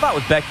Ryan Horvath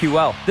with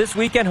BetQL. This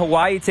weekend,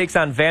 Hawaii takes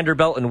on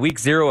Vanderbilt in Week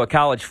 0 of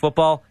college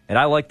football, and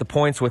I like the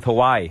points with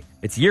Hawaii.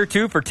 It's year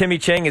 2 for Timmy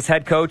Chang as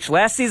head coach.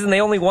 Last season, they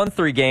only won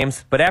 3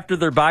 games, but after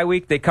their bye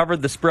week, they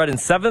covered the spread in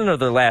 7 of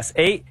their last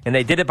 8, and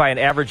they did it by an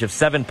average of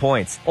 7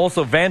 points.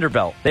 Also,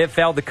 Vanderbilt, they have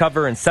failed to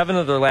cover in 7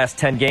 of their last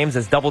 10 games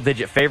as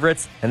double-digit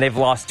favorites, and they've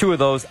lost 2 of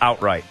those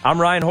outright. I'm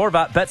Ryan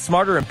Horvath. Bet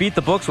smarter and beat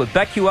the books with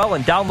BetQL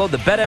and download the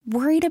Bet.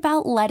 Worried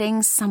about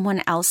letting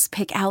someone else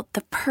pick out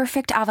the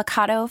perfect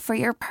avocado for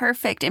your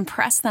perfect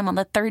impress them on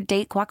the 3rd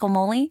date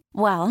guacamole?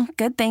 Well,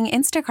 good thing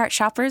Instacart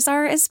shoppers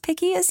are as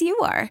picky as you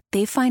are.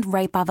 They find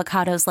ripe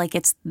avocados like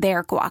it's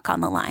their guac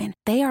on the line.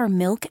 They are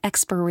milk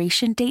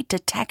expiration date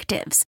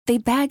detectives. They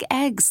bag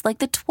eggs like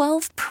the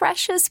 12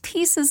 precious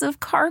pieces of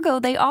cargo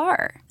they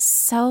are.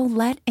 So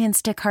let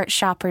Instacart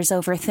shoppers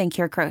overthink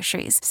your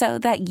groceries so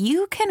that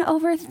you can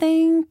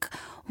overthink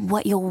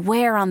what you'll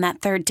wear on that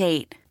 3rd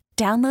date.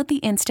 Download the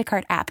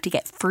Instacart app to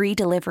get free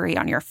delivery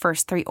on your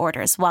first 3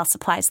 orders while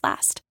supplies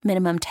last.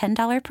 Minimum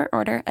 $10 per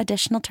order.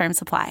 Additional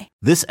terms apply.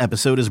 This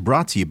episode is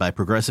brought to you by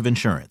Progressive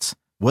Insurance.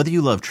 Whether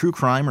you love true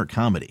crime or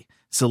comedy,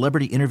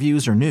 celebrity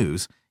interviews or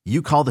news,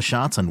 you call the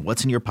shots on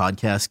what's in your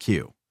podcast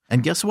queue.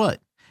 And guess what?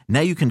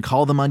 Now you can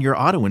call them on your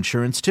auto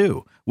insurance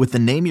too with the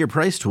Name Your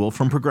Price tool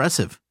from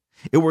Progressive.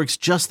 It works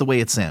just the way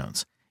it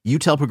sounds. You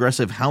tell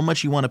Progressive how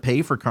much you want to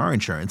pay for car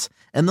insurance,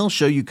 and they'll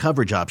show you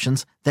coverage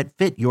options that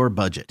fit your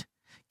budget.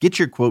 Get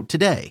your quote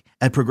today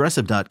at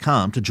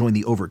Progressive.com to join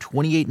the over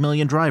 28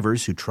 million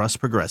drivers who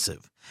trust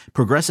Progressive.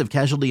 Progressive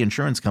Casualty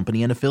Insurance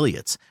Company and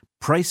Affiliates.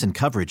 Price and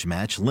coverage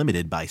match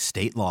limited by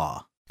state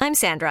law. I'm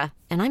Sandra,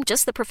 and I'm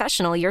just the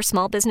professional your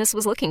small business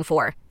was looking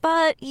for.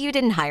 But you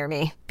didn't hire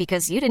me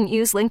because you didn't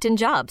use LinkedIn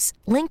Jobs.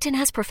 LinkedIn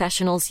has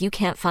professionals you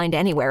can't find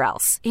anywhere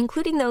else,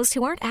 including those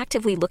who aren't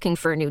actively looking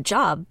for a new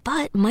job,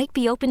 but might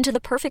be open to the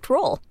perfect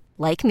role,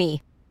 like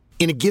me.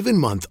 In a given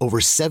month, over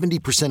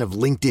 70% of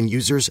LinkedIn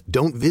users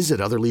don't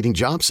visit other leading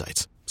job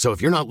sites. So if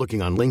you're not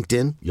looking on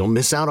LinkedIn, you'll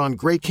miss out on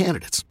great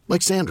candidates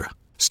like Sandra.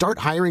 Start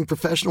hiring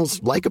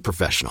professionals like a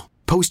professional.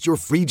 Post your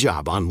free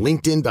job on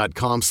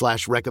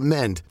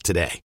linkedin.com/recommend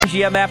today.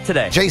 GM app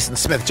today. Jason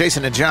Smith,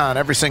 Jason and John,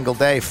 every single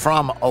day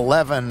from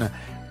 11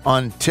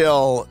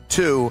 until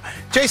 2.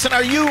 Jason,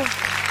 are you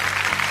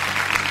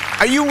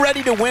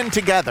ready to win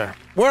together?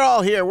 We're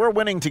all here. We're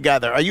winning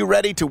together. Are you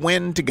ready to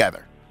win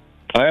together?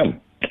 I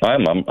am.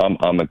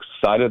 I'm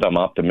excited. I'm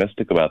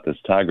optimistic about this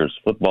Tigers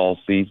football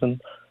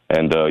season.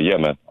 And, yeah,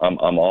 man,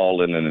 I'm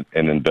all in and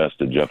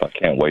invested, Jeff. I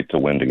can't wait to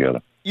win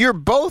together. You're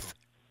both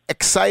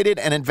excited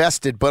and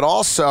invested, but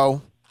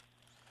also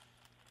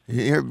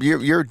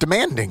you're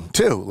demanding,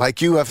 too.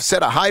 Like, you have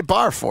set a high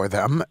bar for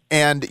them.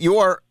 And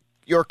your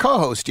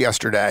co-host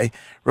yesterday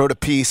wrote a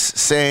piece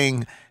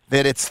saying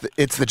that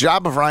it's the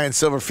job of Ryan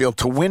Silverfield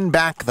to win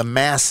back the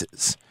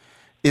masses.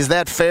 Is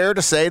that fair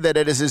to say that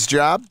it is his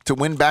job to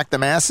win back the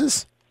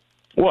masses?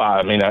 Well,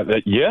 I mean,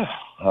 yeah.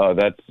 I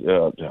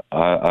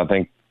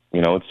think,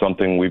 it's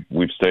something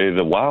we've stated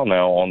a while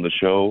now on the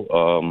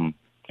show.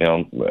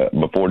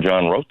 Before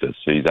John wrote this,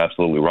 he's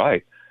absolutely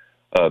right.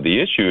 The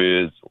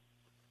issue is,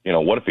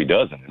 what if he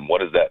doesn't? And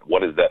what is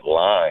that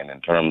line in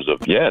terms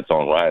of, it's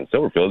on Ryan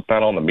Silverfield. It's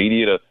not on the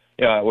media to,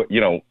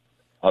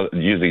 I'll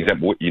use the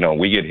example,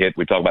 we get hit.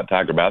 We talk about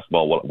Tiger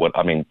basketball.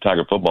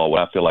 Tiger football.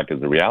 What I feel like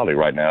is the reality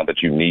right now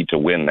that you need to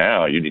win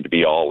now. You need to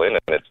be all in.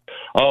 And it's,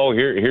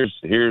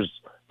 here's.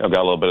 I've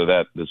got a little bit of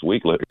that this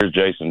week. Here's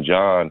Jason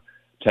John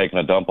taking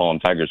a dump on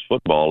Tigers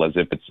football as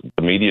if it's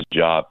the media's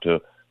job to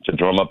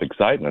drum up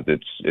excitement.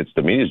 It's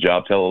the media's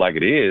job, tell it like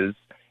it is,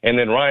 and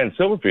then Ryan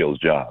Silverfield's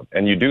job.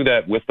 And you do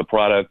that with the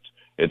product.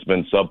 It's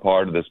been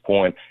subpar to this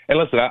point. And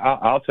listen,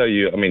 I'll tell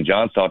you,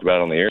 John's talked about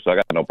it on the air, so I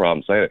got no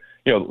problem saying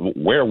it.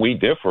 Where we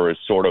differ is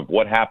sort of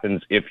what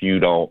happens if you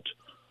don't,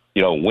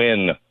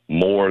 win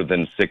more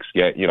than 6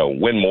 games,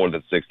 win more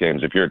than 6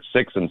 games. If you're at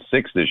 6-6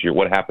 this year,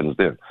 what happens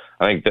then?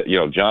 I think that,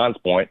 John's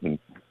point and,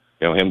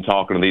 him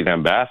talking to these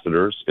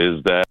ambassadors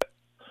is that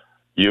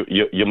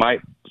you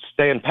might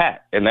stand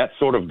pat. And that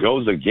sort of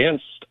goes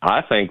against,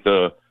 I think,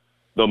 the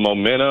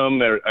momentum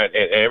and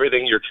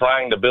everything you're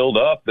trying to build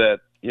up that,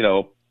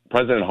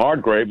 President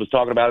Hargrave was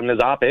talking about in his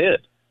op-ed.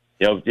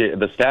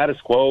 The status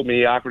quo,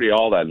 mediocrity,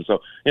 all that. And so,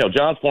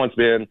 John's point's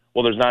been,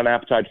 well, there's not an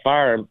appetite to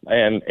fire him,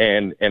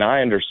 and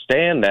I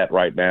understand that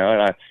right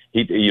now. And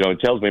he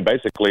tells me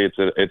basically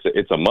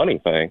it's a money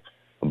thing.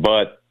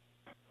 But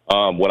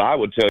what I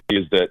would tell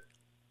you is that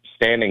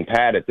standing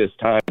pat at this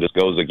time just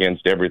goes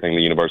against everything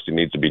the university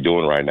needs to be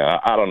doing right now.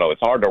 I don't know. It's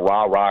hard to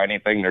rah-rah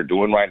anything they're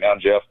doing right now,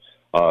 Jeff.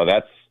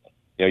 That's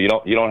you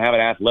don't have an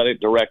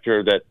athletic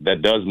director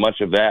that does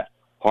much of that.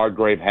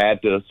 Hargrave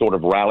had to sort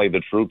of rally the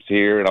troops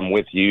here, and I'm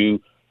with you.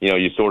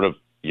 You sort of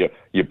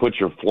you put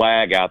your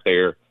flag out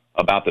there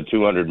about the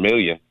 $200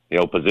 million,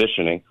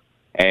 positioning,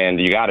 and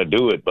you got to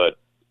do it. But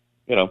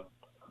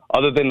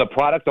other than the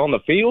product on the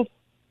field,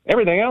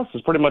 everything else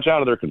is pretty much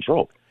out of their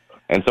control.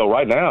 And so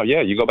right now,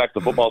 you go back to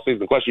the football season.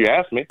 The question you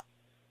asked me,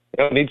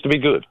 it needs to be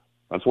good.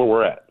 That's where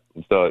we're at.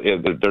 So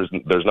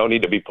there's no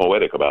need to be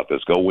poetic about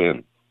this. Go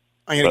win.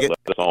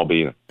 Let's all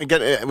be in. We'll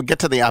get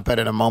to the op-ed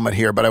in a moment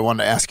here, but I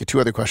wanted to ask you 2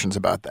 other questions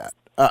about that.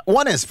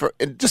 One is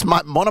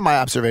one of my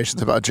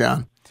observations about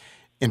John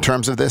in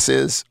terms of this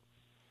is,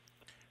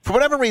 for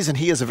whatever reason,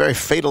 he has a very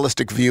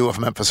fatalistic view of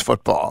Memphis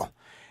football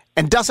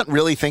and doesn't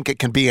really think it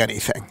can be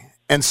anything.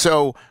 And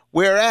so,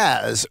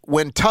 whereas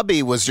when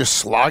Tubby was just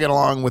slogging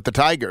along with the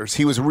Tigers,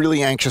 he was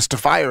really anxious to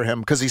fire him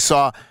because he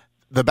saw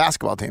the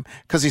basketball team,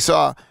 because he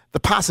saw the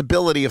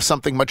possibility of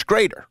something much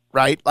greater,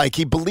 right? Like,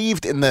 he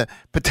believed in the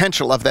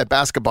potential of that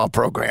basketball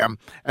program.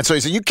 And so he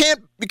said, you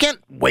can't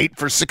wait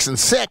for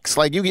 6-6,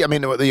 like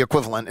the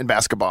equivalent in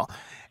basketball.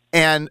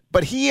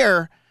 But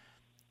here,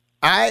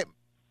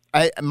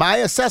 my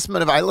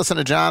assessment of, I listen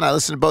to John, I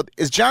listen to both,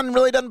 is John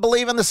really doesn't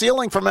believe in the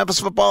ceiling for Memphis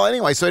football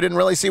anyway, so he didn't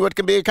really see what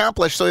can be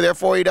accomplished, so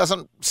therefore he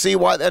doesn't see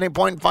what any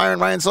point in firing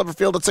Ryan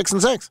Silverfield at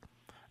 6-6.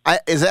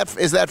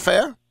 Is that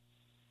fair?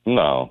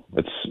 No,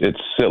 it's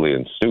silly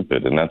and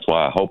stupid, and that's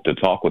why I hope to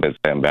talk with this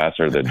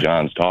ambassador that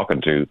John's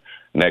talking to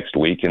next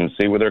week and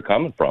see where they're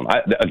coming from.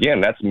 Again,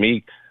 that's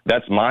me.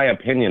 That's my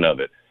opinion of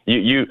it.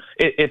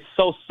 It's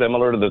so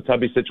similar to the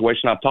Tubby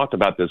situation. I've talked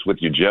about this with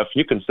you, Jeff.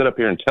 You can sit up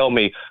here and tell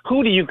me,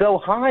 who do you go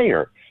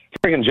hire?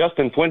 Freaking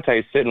Justin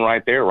Fuente's sitting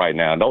right there right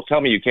now. Don't tell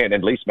me you can't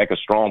at least make a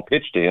strong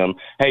pitch to him.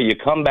 Hey, you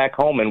come back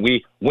home and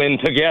we win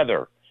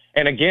together.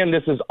 And again,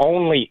 this is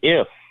only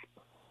if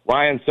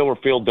Ryan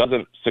Silverfield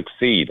doesn't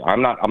succeed.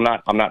 I'm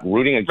not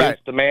rooting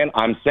against the man.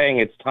 I'm saying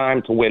it's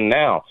time to win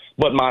now.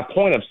 But my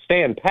point of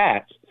stand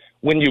pat,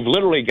 when you've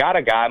literally got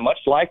a guy, much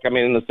like,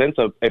 in the sense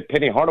of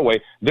Penny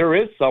Hardaway, there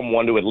is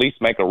someone to at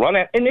least make a run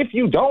at. And if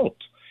you don't,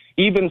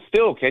 even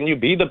still, can you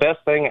be the best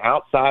thing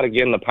outside,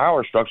 again, the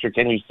power structure?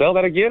 Can you sell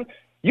that again?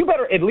 You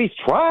better at least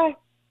try.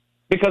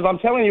 Because I'm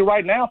telling you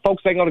right now,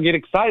 folks ain't going to get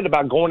excited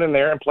about going in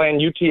there and playing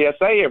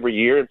UTSA every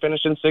year and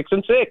finishing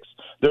 6-6.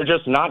 They're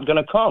just not going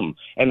to come.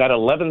 And that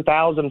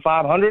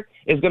 11,500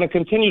 is going to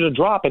continue to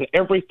drop, and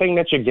everything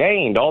that you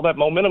gained, all that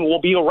momentum will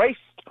be erased,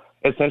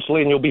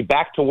 essentially, and you'll be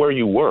back to where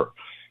you were.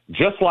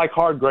 Just like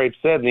Hargrave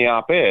said in the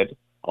op-ed,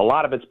 a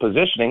lot of it's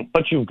positioning,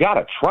 but you've got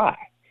to try.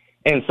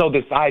 And so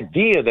this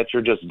idea that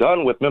you're just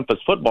done with Memphis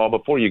football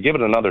before you give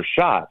it another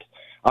shot,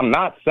 I'm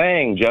not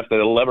saying, Geoff, that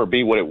it'll ever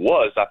be what it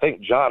was. I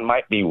think John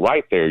might be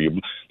right there.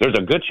 There's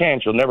a good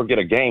chance you'll never get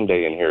a game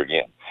day in here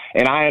again.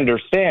 And I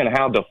understand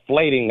how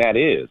deflating that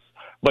is,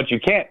 but you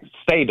can't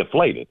stay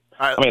deflated.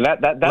 Right,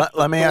 that's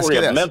let me ask you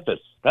this. Memphis.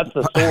 That's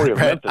the story of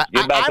Memphis.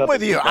 I'm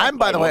with you.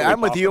 By the way,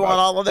 I'm with you on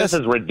all of this.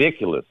 This is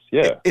ridiculous.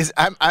 Yeah.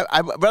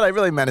 What I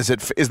really meant is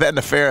that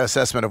a fair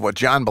assessment of what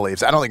John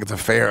believes? I don't think it's a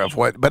fair of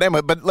what. But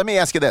anyway, but let me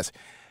ask you this: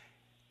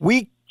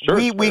 we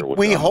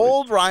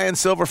hold Ryan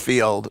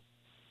Silverfield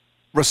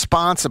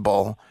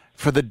responsible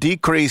for the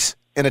decrease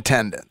in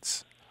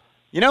attendance.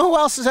 You know who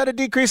else has had a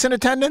decrease in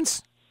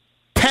attendance?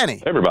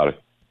 Penny. Everybody.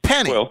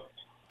 Penny. Well,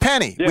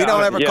 Penny. Yeah, we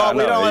don't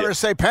ever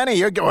say,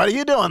 Penny, what are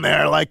you doing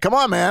there? Like, come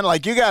on, man.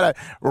 Like, you got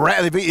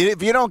to,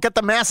 if you don't get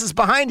the masses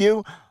behind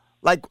you,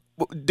 like,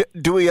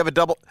 do we have a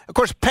double? Of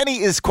course, Penny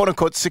is, quote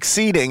unquote,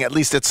 succeeding, at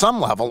least at some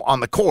level,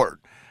 on the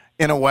court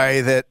in a way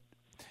that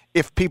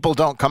if people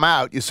don't come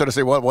out, you sort of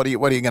say, well, what are you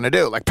going to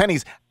do? Like,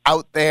 Penny's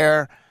out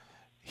there.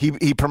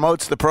 He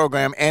promotes the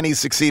program, and he's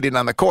succeeded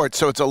on the court,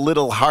 so it's a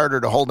little harder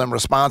to hold him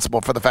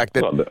responsible for the fact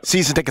that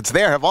season tickets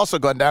there have also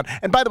gone down.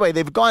 And by the way,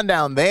 they've gone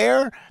down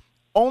there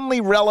only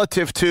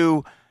relative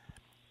to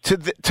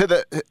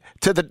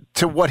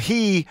what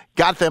he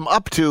got them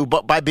up to,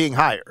 but by being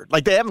hired.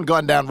 Like, they haven't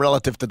gone down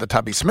relative to the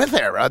Tubby Smith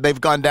era.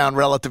 They've gone down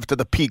relative to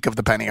the peak of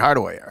the Penny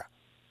Hardaway era.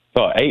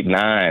 So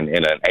 8-9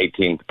 in an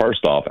 18.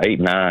 First off,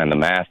 8-9. The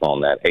math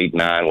on that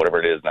 8-9,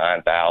 whatever it is,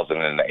 9,000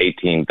 in an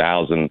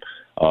 18,000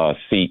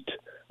 seat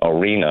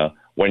arena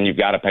when you've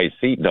got to pay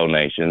seat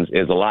donations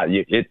is a lot.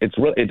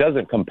 It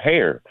doesn't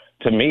compare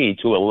to me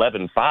to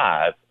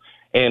 11.5,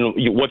 and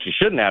what you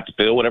shouldn't have to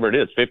fill, whatever it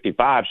is,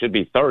 55 should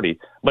be 30.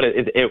 But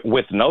it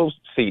with no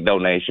seat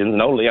donations,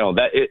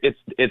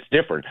 it's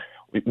different.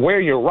 Where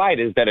you're right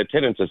is that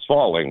attendance is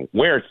falling.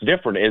 Where it's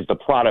different is the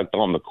product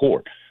on the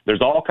court. There's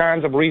all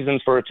kinds of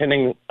reasons for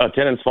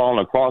attendance falling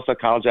across the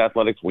college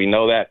athletics. We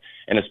know that,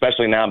 and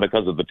especially now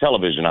because of the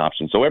television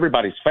option. So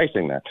everybody's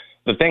facing that.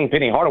 The thing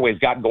Penny Hardaway's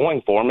got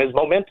going for him is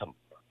momentum.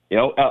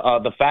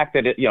 The fact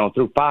that,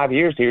 through 5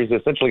 years here, he's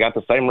essentially got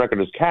the same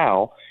record as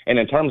Cal. And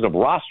in terms of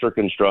roster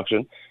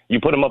construction, you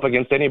put him up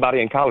against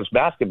anybody in college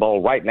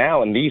basketball right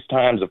now in these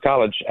times of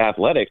college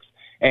athletics,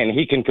 and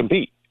he can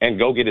compete and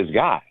go get his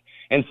guy.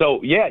 And so,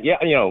 yes,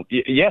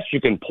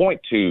 you can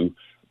point to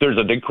there's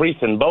a decrease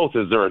in both.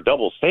 Is there a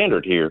double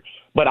standard here?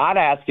 But I'd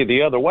ask you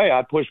the other way.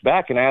 I'd push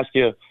back and ask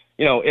you,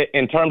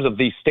 in terms of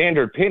the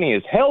standard Penny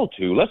is held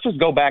to, let's just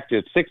go back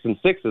to 6-6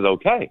 is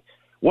okay.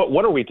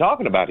 What are we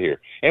talking about here?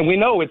 And we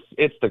know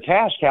it's the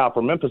cash cow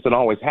for Memphis and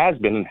always has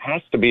been, and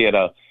has to be at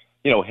a,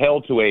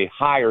 held to a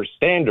higher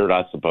standard,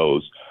 I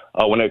suppose,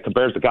 when it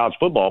compares to college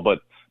football. But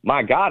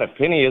my God, if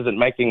Penny isn't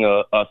making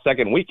a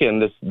second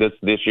weekend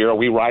this year, are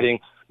we writing,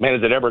 man,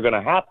 is it ever going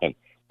to happen?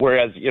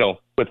 Whereas,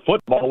 with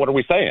football, what are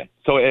we saying?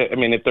 So,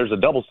 if there's a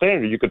double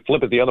standard, you could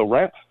flip it the other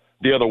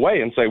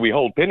way and say we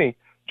hold Penny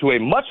to a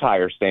much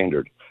higher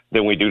standard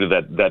than we do to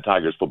that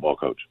Tigers football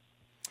coach.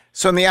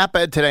 So in the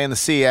op-ed today in the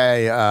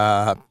CA,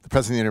 the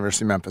president of the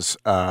University of Memphis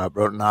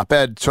wrote an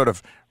op-ed sort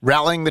of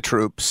rallying the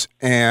troops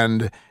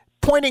and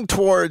pointing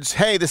towards,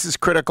 hey, this is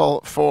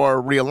critical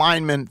for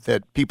realignment,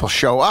 that people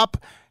show up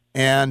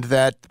and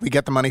that we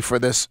get the money for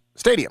this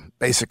stadium,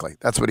 basically.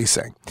 That's what he's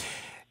saying.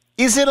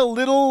 Is it a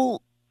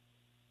little...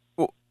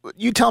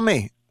 You tell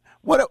me.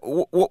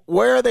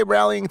 Where are they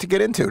rallying to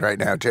get into right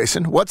now,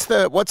 Jason? What's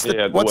the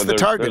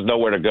target? There's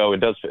nowhere to go.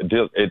 It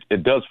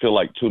does feel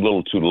like too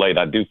little, too late.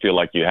 I do feel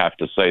like you have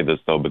to say this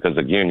though, because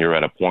again, you're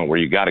at a point where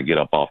you got to get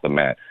up off the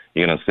mat.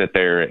 You're gonna sit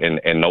there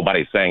and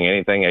nobody's saying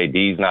anything.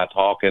 AD's not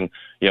talking.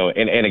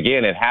 And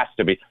again, it has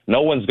to be.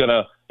 No one's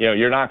gonna.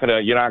 You're not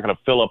gonna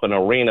fill up an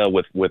arena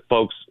with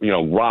folks.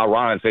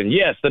 Rah and saying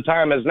yes, the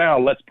time is now.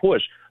 Let's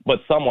push.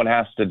 But someone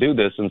has to do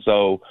this, and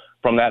so.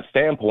 From that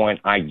standpoint,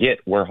 I get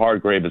where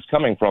Hargrave is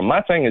coming from.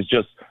 My thing is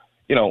just,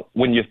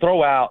 when you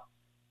throw out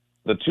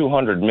the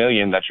 $200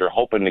 million that you're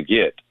hoping to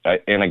get,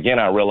 and again,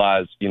 I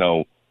realize,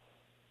 the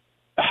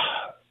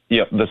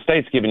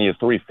state's giving you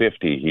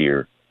 $350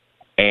 here,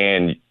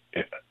 and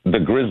the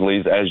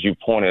Grizzlies, as you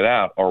pointed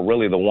out, are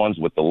really the ones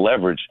with the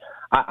leverage.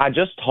 I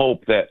just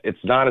hope that it's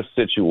not a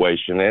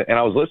situation, and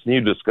I was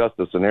listening to you discuss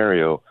the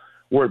scenario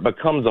where it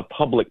becomes a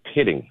public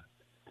pitting.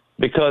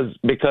 because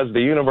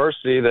the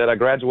university that I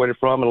graduated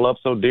from and love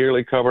so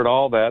dearly covered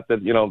all that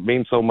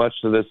means so much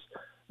to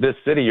this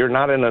city. You're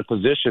not in a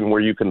position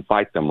where you can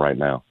fight them right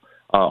now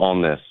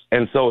on this.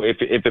 And so if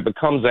it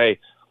becomes the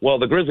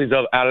Grizzlies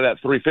out of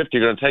that 350 are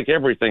going to take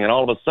everything, and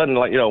all of a sudden,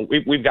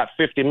 we've got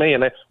 50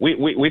 million.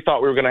 We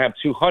thought we were going to have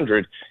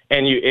 200,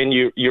 and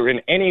you're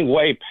in any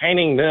way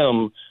painting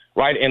them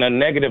right in a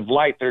negative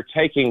light. They're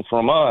taking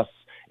from us.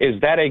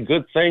 Is that a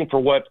good thing for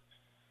what?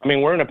 I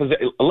mean, we're in a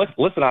position.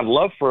 Listen, I'd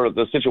love for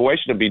the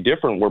situation to be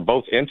different, where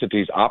both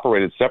entities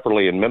operated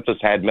separately, and Memphis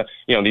had, the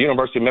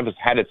University of Memphis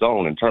had its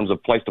own in terms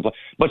of place to play.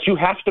 But you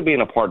have to be in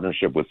a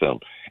partnership with them.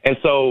 And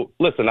so,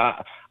 listen,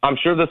 I'm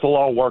sure this will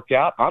all work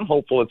out. I'm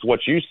hopeful it's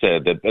what you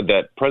said,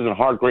 that President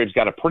Hargrave's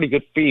got a pretty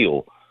good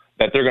feel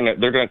that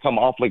they're gonna come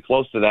awfully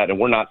close to that, and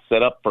we're not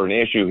set up for an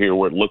issue here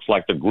where it looks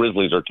like the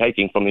Grizzlies are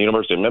taking from the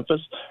University of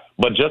Memphis.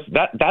 But just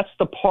that's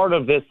the part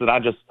of this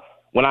that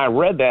when I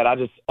read that, I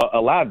just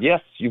allowed,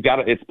 yes, you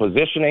got it's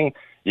positioning.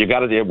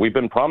 We've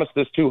been promised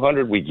this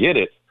 200. We get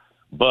it.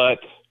 But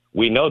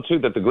we know, too,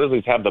 that the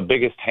Grizzlies have the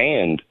biggest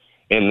hand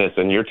in this.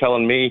 And you're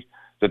telling me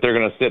that they're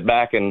going to sit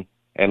back and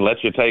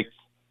let you take,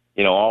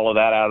 all of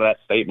that out of that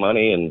state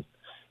money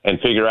and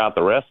figure out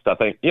the rest. I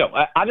think,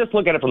 I just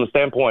look at it from the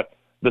standpoint,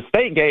 the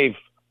state gave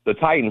the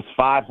Titans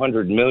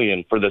 $500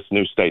 million for this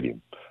new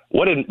stadium.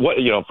 For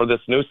this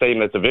new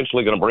stadium that's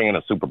eventually going to bring in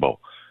a Super Bowl.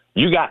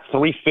 You got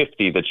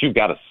 $350 that you've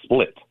got to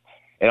split.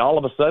 And all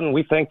of a sudden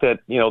we think that,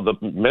 the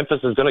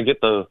Memphis is going to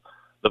get the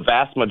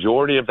vast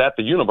majority of that,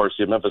 the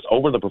University of Memphis,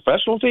 over the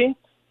professional team.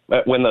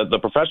 When the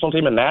professional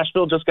team in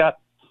Nashville just got,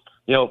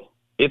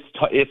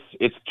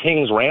 it's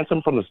king's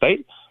ransom from the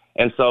state.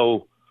 And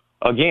so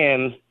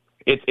again,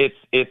 it's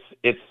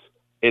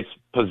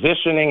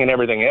positioning and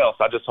everything else.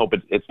 I just hope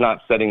it's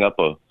not setting up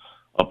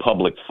a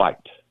public fight.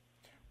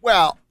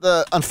 Well,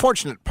 the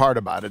unfortunate part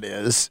about it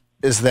is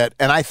that,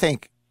 and I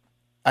think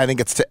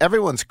it's to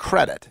everyone's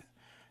credit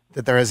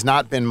that there has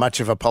not been much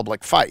of a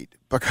public fight,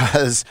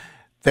 because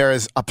there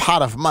is a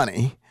pot of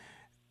money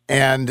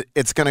and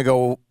it's going to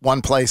go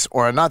one place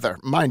or another.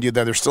 Mind you,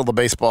 there's still the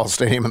baseball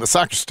stadium and the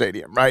soccer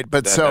stadium, right?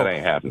 But that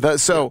ain't happening.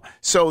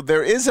 So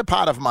there is a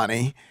pot of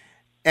money,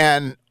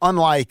 and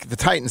unlike the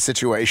Titans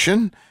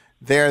situation,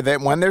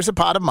 when there's a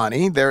pot of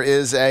money, there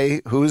is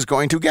a who's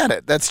going to get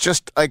it. That's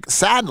just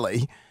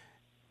sadly.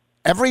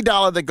 Every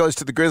dollar that goes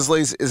to the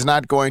Grizzlies is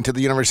not going to the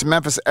University of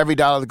Memphis. Every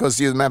dollar that goes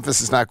to Memphis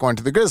is not going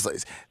to the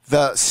Grizzlies.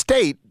 The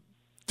state,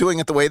 doing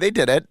it the way they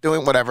did it,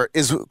 doing whatever,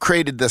 is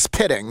created this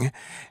pitting.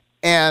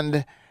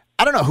 And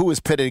I don't know who is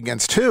pitted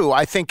against who.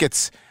 I think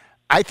it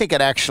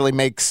actually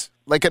makes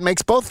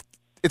both.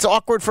 It's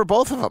awkward for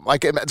both of them.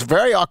 It's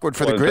very awkward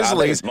for the Grizzlies. I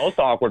think it's most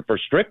awkward for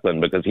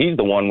Strickland, because he's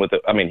the one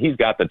he's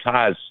got the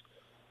ties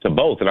to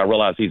both. And I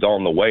realize he's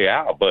on the way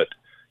out, but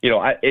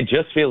it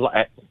just feels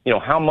like,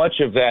 how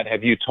much of that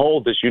have you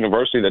told this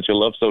university that you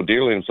love so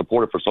dearly and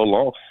supported for so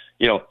long?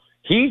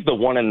 He's the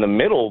one in the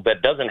middle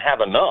that doesn't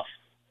have enough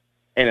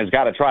and has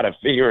got to try to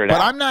figure it out.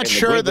 But I'm not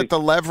sure that the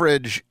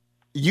leverage,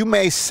 you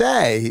may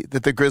say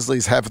that the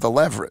Grizzlies have the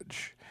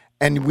leverage,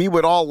 and we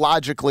would all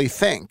logically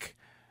think,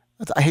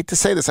 I hate to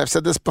say this, I've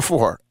said this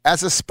before,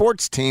 as a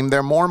sports team,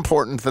 they're more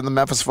important than the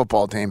Memphis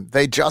football team.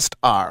 They just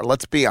are.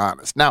 Let's be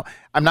honest. Now,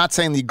 I'm not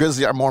saying the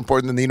Grizzlies are more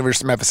important than the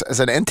University of Memphis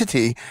as an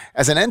entity.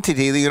 As an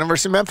entity, the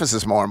University of Memphis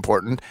is more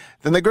important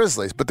than the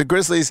Grizzlies. But the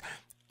Grizzlies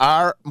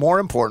are more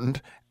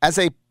important as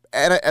a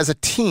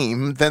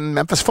team than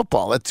Memphis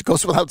football. It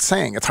goes without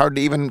saying. It's hard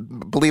to even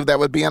believe that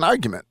would be an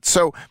argument.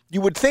 So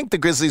you would think the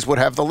Grizzlies would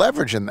have the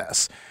leverage in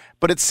this.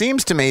 But it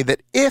seems to me that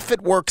if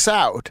it works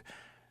out,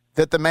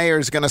 that the mayor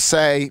is going to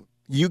say,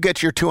 you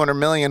get your $200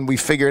 million, we'll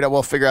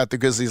figure out the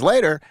Grizzlies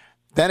later,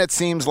 then it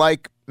seems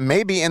like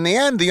maybe in the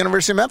end, the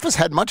University of Memphis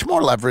had much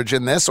more leverage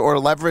in this, or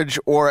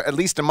at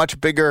least a much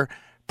bigger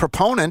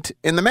proponent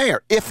in the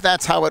mayor, if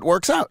that's how it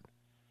works out.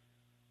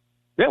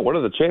 Yeah, what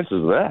are the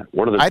chances of that?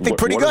 I think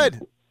pretty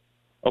good.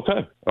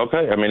 Okay.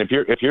 I mean, if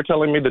you're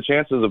telling me the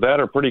chances of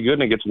that are pretty good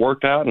and it gets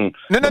worked out, and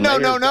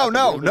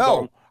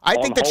no. I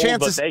think the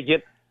chances.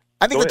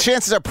 I think the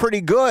chances are pretty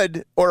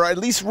good, or at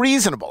least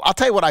reasonable. I'll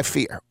tell you what I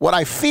fear. What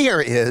I fear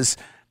is,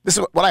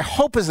 what I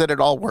hope is that it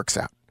all works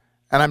out.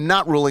 And I'm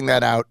not ruling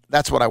that out.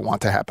 That's what I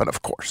want to happen,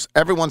 of course.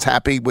 Everyone's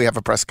happy. We have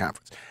a press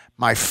conference.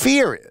 My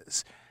fear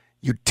is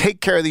you take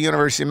care of the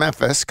University of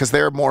Memphis, because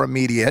they're more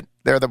immediate.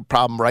 They're the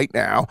problem right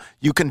now.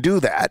 You can do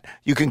that.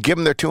 You can give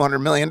them their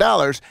 $200 million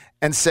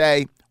and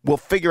say, we'll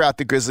figure out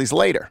the Grizzlies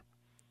later.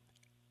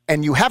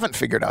 And you haven't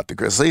figured out the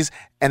Grizzlies,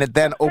 and it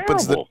then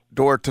opens the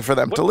door for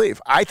them to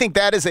leave. I think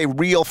that is a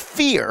real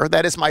fear.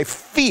 That is my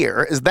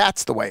fear, is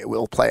that's the way it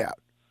will play out.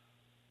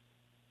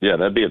 Yeah,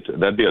 that'd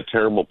be a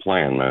terrible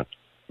plan, man.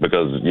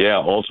 Because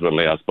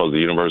ultimately, I suppose the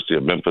University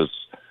of Memphis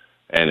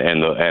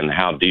and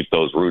how deep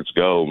those roots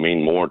go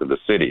mean more to the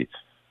city.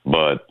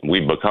 But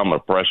we've become a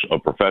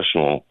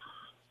professional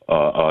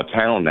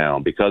town now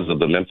because of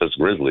the Memphis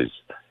Grizzlies.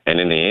 And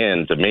in the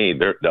end, to me,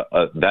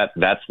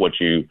 that's what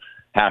you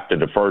have to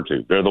defer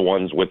to. They're the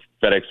ones with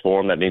FedEx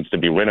Forum that needs to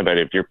be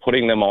renovated. If you're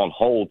putting them on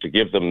hold to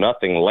give them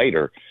nothing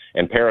later,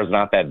 and Para's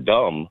not that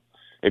dumb,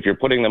 if you're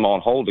putting them on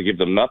hold to give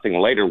them nothing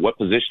later, what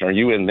position are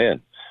you in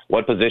then?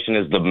 What position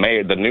is the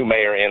new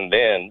mayor in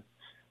then,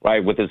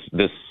 right? With this,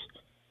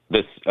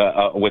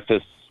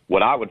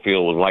 what I would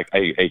feel was like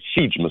a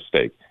huge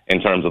mistake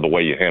in terms of the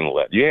way you handle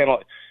that. You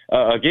handle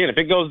again, if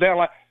it goes down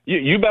like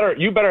you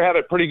better have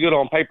it pretty good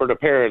on paper to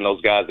Para and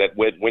those guys that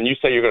when you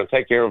say you're going to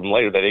take care of them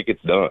later, that it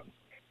gets done.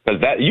 Because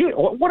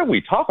what are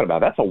we talking about?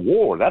 That's a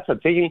war. That's a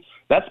team.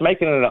 That's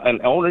making an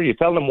owner. You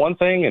tell them one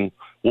thing, and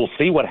we'll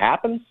see what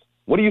happens.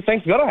 What do you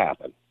think's going to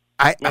happen?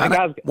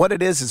 What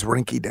it is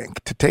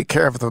rinky-dink to take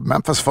care of the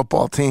Memphis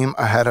football team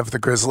ahead of the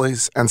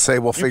Grizzlies and say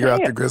we'll figure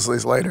out the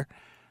Grizzlies later.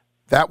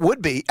 That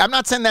would be. I'm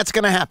not saying that's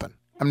going to happen.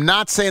 I'm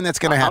not saying that's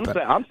going to happen.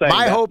 I'm saying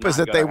my hope is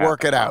that they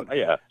work it out.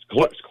 Yeah,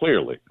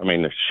 clearly. I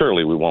mean,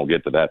 surely we won't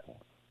get to that point.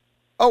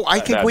 Oh, I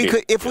think we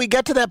could. If we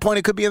get to that point,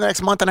 it could be in the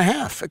next month and a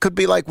half. It could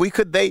be like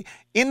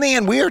in the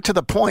end, we are to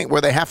the point where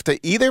they have to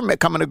either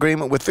come in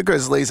agreement with the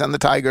Grizzlies and the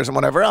Tigers and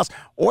whatever else,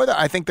 or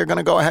I think they're going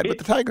to go ahead with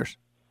the Tigers.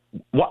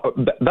 Well,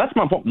 that's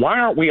my point. Why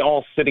aren't we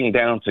all sitting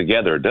down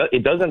together?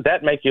 Doesn't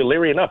that make you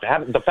leery enough?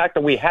 The fact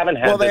that we haven't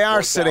had they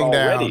are sitting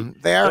down.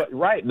 They are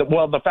right.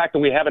 Well, the fact that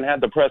we haven't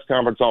had the press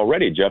conference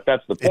already, Jeff.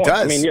 That's the point. It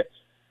does. I mean,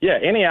 yeah.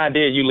 Any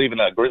idea you leaving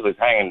the Grizzlies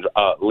hanging,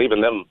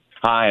 leaving them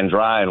high and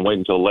dry, and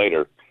waiting until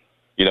later,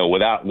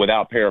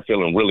 without Para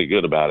feeling really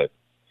good about it?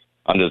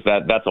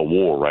 That's a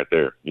war right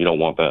there. You don't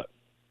want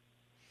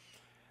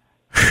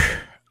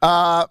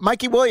that.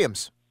 Mikey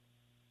Williams.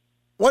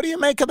 What do you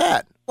make of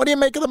that? What do you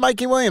make of the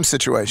Mikey Williams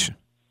situation?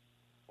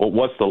 Well,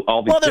 what's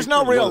all these? Well, there's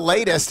no real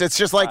latest. It's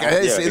just like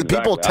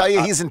people tell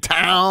you he's in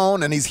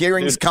town and he's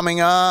hearings coming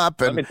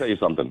up. And, let me tell you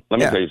something.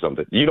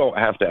 You don't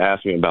have to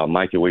ask me about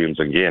Mikey Williams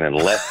again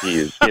unless he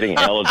is getting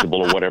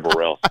eligible or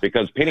whatever else.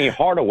 Because Penny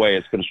Hardaway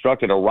has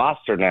constructed a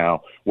roster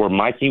now where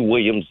Mikey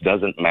Williams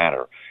doesn't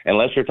matter.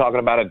 Unless you're talking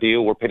about a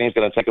deal where Penny's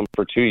going to take him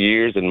for 2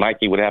 years and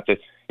Mikey would have to,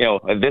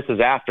 this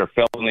is after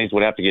felonies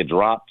would have to get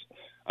dropped.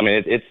 I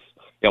mean, it's.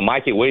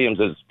 Mikey Williams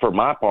is, for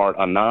my part,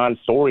 a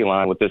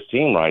non-storyline with this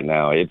team right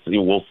now.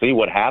 We'll see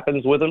what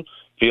happens with him.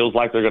 Feels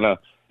like they're going to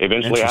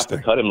eventually have to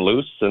cut him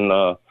loose. And,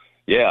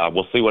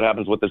 we'll see what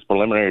happens with this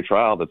preliminary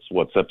trial. That's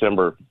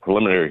September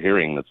preliminary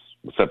hearing. That's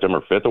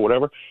September 5th or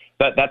whatever.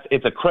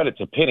 It's a credit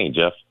to Penny,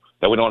 Jeff,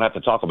 that we don't have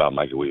to talk about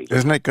Mikey Williams.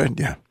 Isn't it good?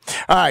 Yeah.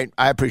 All right.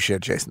 I appreciate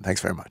it, Jason. Thanks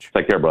very much.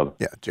 Take care, brother.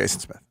 Yeah, Jason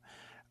Smith.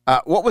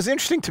 What was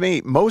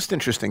most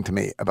interesting to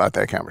me about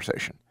that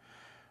conversation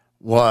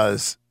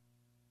was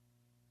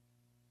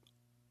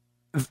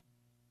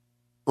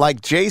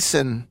like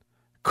Jason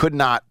could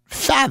not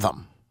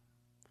fathom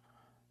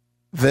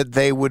that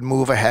they would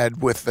move ahead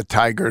with the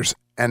Tigers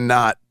and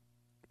not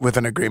with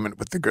an agreement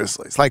with the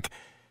Grizzlies. Like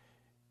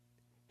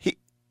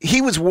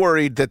he was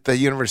worried that the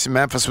University of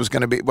Memphis was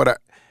going to be but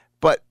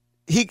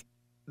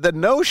the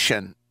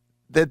notion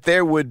that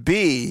there would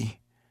be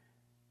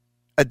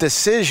a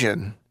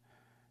decision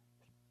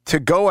to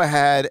go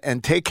ahead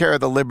and take care of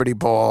the Liberty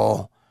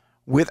Bowl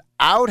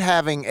without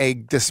having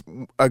this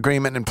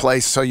agreement in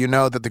place, so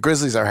that the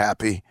Grizzlies are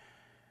happy.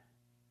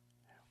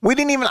 He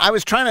couldn't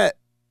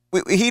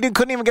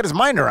even get his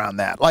mind around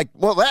that. Like,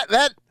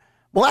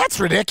 that's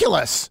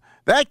ridiculous.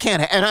 That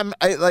can't. And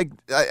I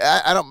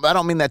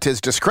don't mean that to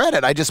his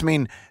discredit. I just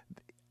mean,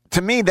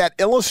 to me, that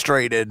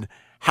illustrated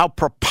how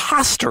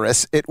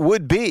preposterous it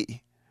would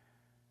be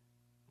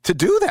to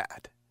do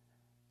that.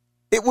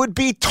 It would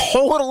be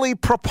totally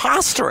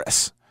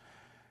preposterous.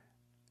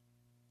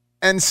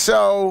 And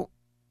so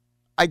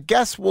I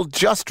guess we'll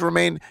just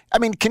remain. I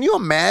mean, can you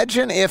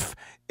imagine if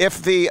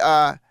pick,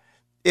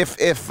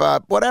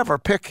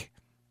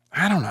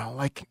 I don't know,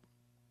 like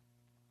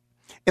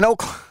in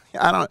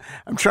Oklahoma,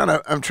 I'm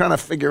trying to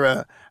figure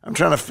out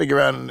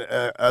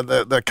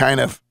the kind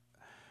of,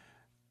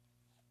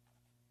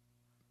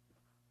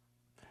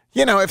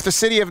 if the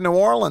city of New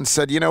Orleans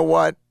said, you know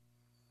what,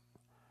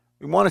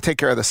 we want to take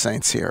care of the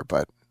Saints here,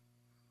 but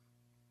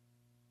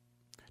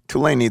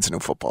Tulane needs a new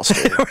football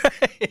stadium.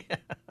 Right.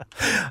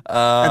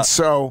 And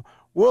so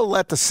we'll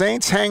let the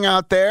Saints hang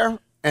out there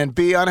and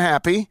be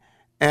unhappy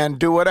and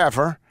do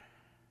whatever.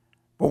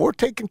 But we're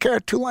taking care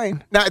of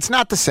Tulane. Now, it's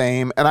not the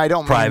same, and I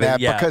don't mean that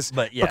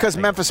because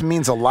Memphis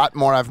means a lot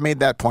more. I've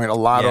made that point a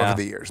lot over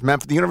the years.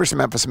 The University of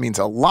Memphis means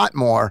a lot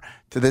more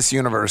to this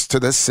universe, to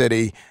this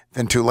city,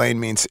 than Tulane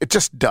means. It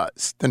just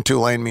does, than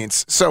Tulane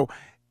means. So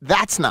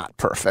that's not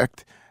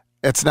perfect.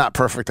 It's not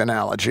perfect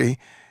analogy.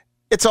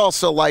 It's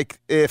also like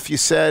if you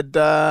said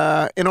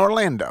in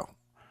Orlando,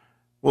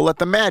 we'll let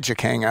the Magic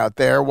hang out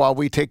there while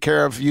we take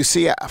care of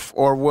UCF,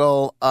 or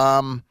we'll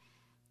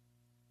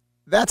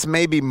that's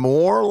maybe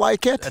more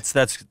like it.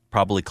 That's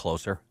probably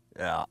closer.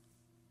 Yeah.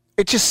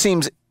 It just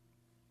seems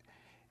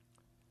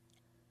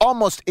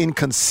almost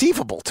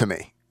inconceivable to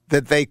me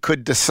that they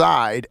could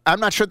decide. I'm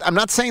not sure. I'm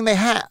not saying they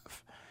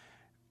have.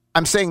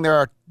 I'm saying there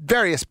are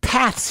various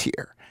paths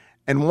here.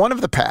 And one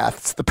of the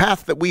paths, the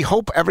path that we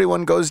hope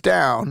everyone goes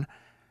down,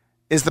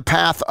 is the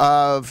path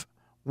of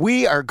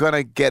We are going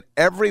to get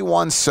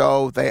everyone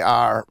so they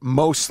are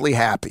mostly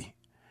happy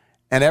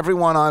and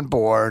everyone on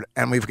board,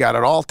 and we've got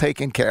it all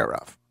taken care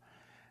of.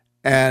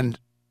 And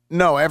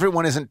no,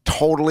 everyone isn't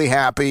totally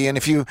happy. And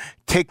if you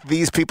take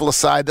these people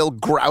aside, they'll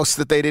grouse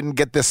that they didn't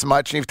get this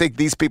much. And if you take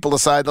these people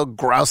aside, they'll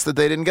grouse that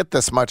they didn't get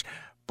this much.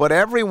 But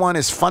everyone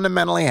is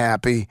fundamentally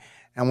happy,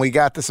 and we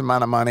got this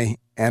amount of money,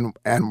 and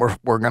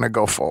we're going to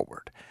go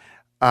forward.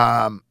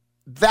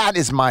 That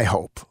is my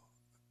hope.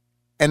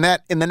 And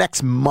that in the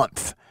next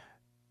month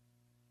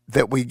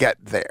that we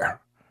get there.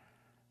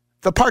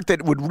 The part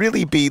that would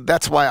really be,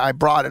 that's why I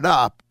brought it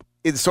up,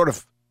 is sort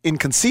of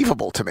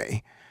inconceivable to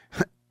me.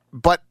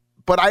 But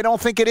I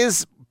don't think it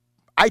is.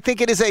 I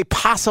think it is a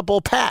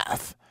possible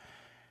path.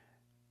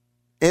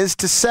 Is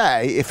to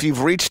say, if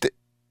you've reached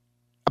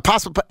a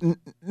possible,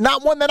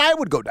 not one that I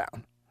would go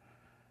down,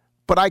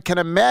 but I can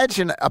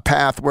imagine a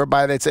path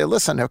whereby they'd say,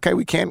 listen, okay,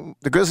 we can't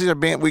reach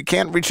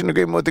an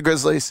agreement with the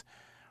Grizzlies.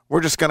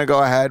 We're just going to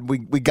go ahead.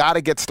 We got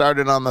to get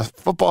started on the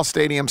football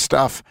stadium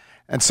stuff.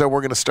 And so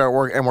we're going to start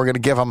work, and we're going to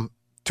give them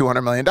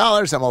 $200 million,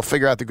 and we'll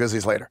figure out the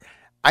Grizzlies later.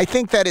 I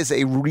think that is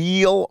a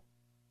real,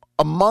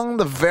 among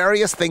the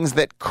various things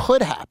that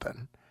could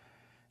happen,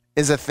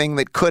 is a thing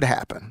that could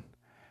happen.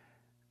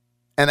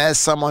 And as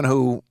someone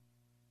who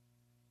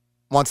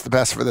wants the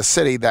best for the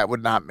city, that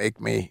would not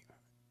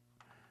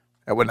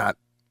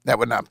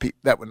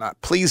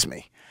please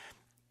me.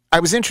 I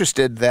was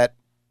interested that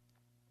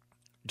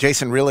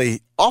Jason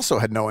really also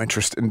had no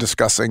interest in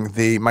discussing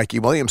the Mikey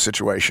Williams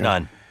situation.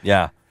 None.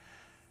 Yeah.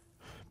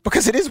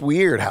 Because it is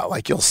weird how,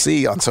 like, you'll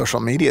see on social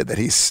media that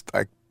he's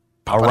like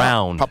popping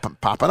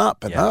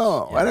up, and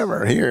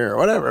whatever here,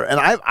 whatever. And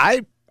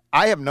I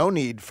have no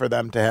need for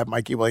them to have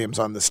Mikey Williams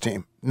on this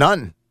team.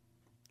 None,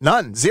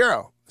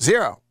 zero.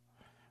 To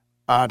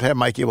have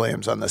Mikey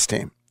Williams on this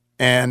team,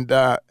 and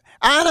I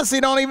honestly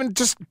don't even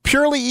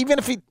even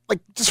if he, like,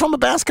 just from a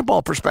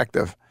basketball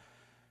perspective,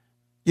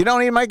 you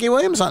don't need Mikey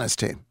Williams on his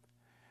team.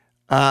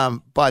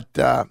 But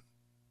it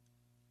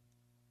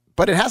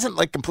hasn't,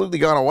 like, completely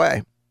gone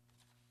away.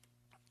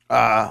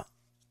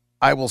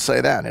 I will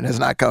say that. It has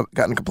not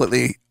gotten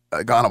completely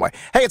gone away.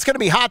 Hey, it's going to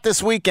be hot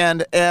this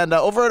weekend, and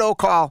over at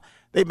O'Call,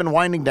 they've been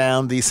winding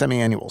down the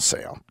semi-annual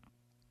sale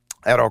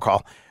at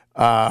O'Call.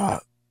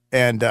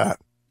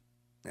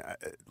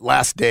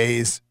 Last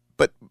days.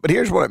 But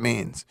here's what it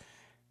means.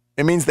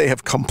 It means they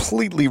have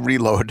completely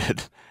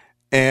reloaded.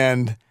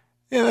 And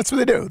that's what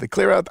they do. They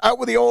clear out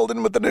with the old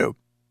and with the new.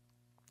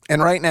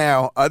 And right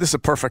now, this is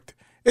perfect.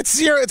 It's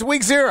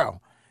week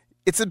 0.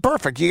 It's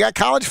perfect. You got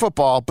college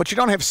football, but you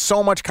don't have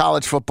so much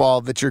college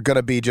football that you're going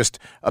to be just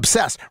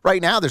obsessed.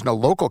 Right now, there's no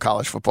local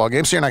college football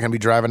games, so you're not going to be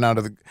driving down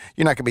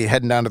you're not going to be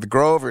heading down to the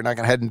Grove, or you're not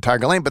going to head in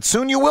Tiger Lane, but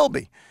soon you will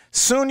be.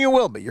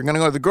 You're going to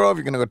go to the Grove,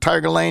 you're going to go to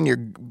Tiger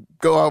Lane,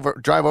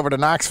 drive over to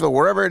Knoxville,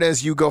 wherever it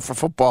is you go for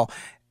football,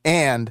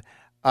 and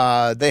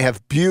they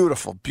have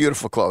beautiful,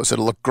 beautiful clothes.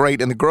 It'll look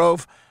great in the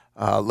Grove,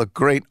 look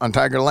great on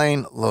Tiger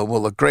Lane, will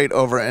look great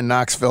over in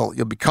Knoxville.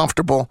 You'll be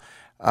comfortable.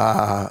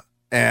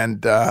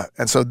 And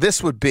so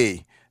this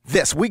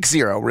week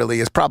 0 really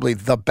is probably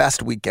the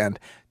best weekend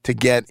to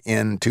get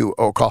into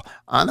O'Call.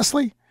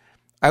 Honestly,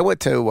 I went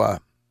to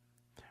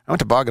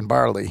Bog and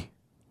Barley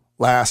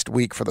last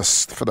week for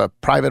the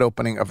private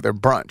opening of their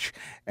brunch,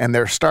 and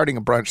they're starting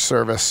a brunch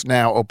service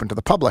now open to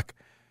the public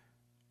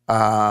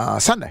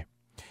Sunday.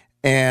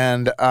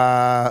 And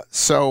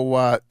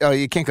so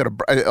you can't go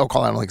to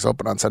O'Call. I don't think it's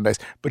open on Sundays,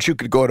 but you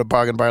could go to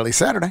Bog and Barley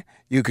Saturday.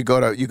 You could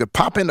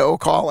pop into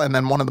O'Call, and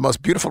then one of the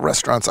most beautiful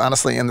restaurants,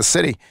 honestly, in the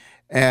city,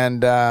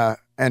 and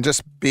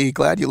just be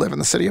glad you live in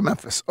the city of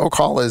Memphis.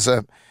 O'Call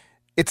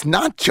it's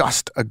not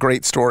just a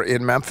great store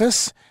in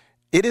Memphis.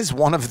 It is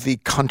one of the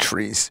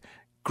country's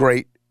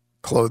great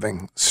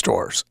clothing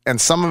stores,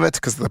 and some of it's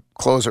because the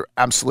clothes are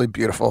absolutely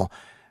beautiful,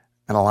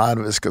 and a lot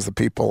of it is because the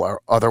people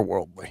are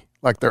otherworldly.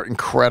 Like, they're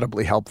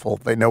incredibly helpful.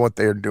 They know what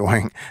they're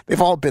doing.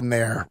 They've all been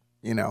there,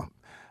 a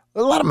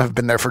lot of them have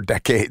been there for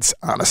decades,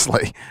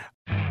 honestly.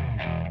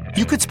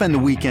 You could spend the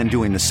weekend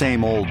doing the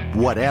same old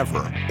whatever,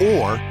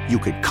 or you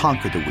could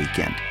conquer the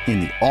weekend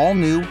in the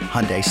all-new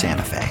Hyundai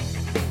Santa Fe.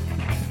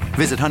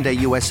 Visit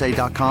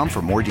HyundaiUSA.com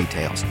for more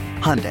details.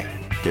 Hyundai,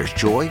 there's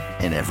joy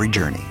in every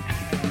journey.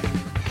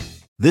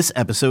 This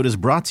episode is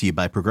brought to you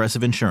by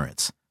Progressive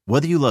Insurance.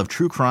 Whether you love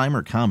true crime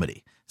or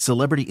comedy,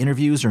 celebrity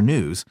interviews or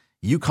news,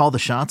 you call the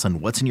shots on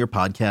what's in your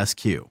podcast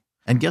queue.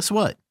 And guess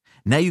what?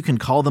 Now you can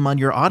call them on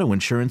your auto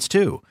insurance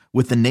too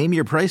with the Name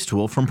Your Price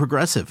tool from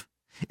Progressive.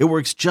 It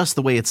works just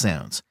the way it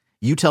sounds.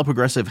 You tell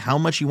Progressive how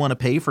much you want to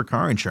pay for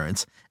car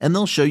insurance, and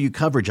they'll show you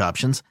coverage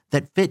options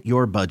that fit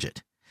your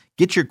budget.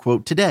 Get your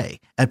quote today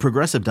at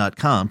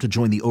Progressive.com to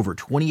join the over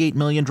 28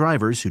 million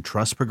drivers who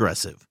trust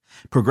Progressive.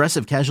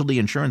 Progressive Casualty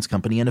Insurance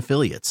Company and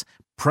Affiliates.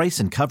 Price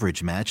and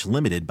coverage match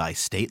limited by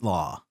state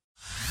law.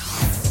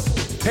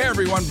 Hey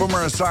everyone, Boomer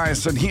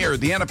Esiason here.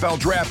 The NFL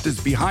draft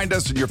is behind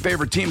us and your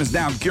favorite team is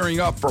now gearing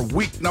up for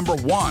week number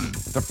 1.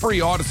 The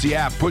free Odyssey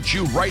app puts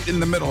you right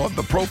in the middle of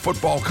the pro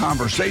football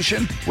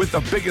conversation with the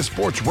biggest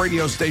sports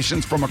radio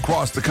stations from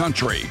across the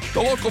country.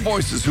 The local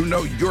voices who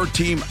know your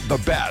team the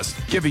best,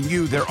 giving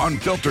you their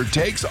unfiltered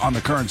takes on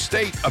the current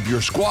state of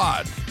your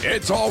squad.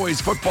 It's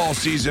always football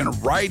season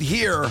right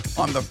here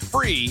on the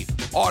free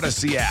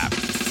Odyssey app.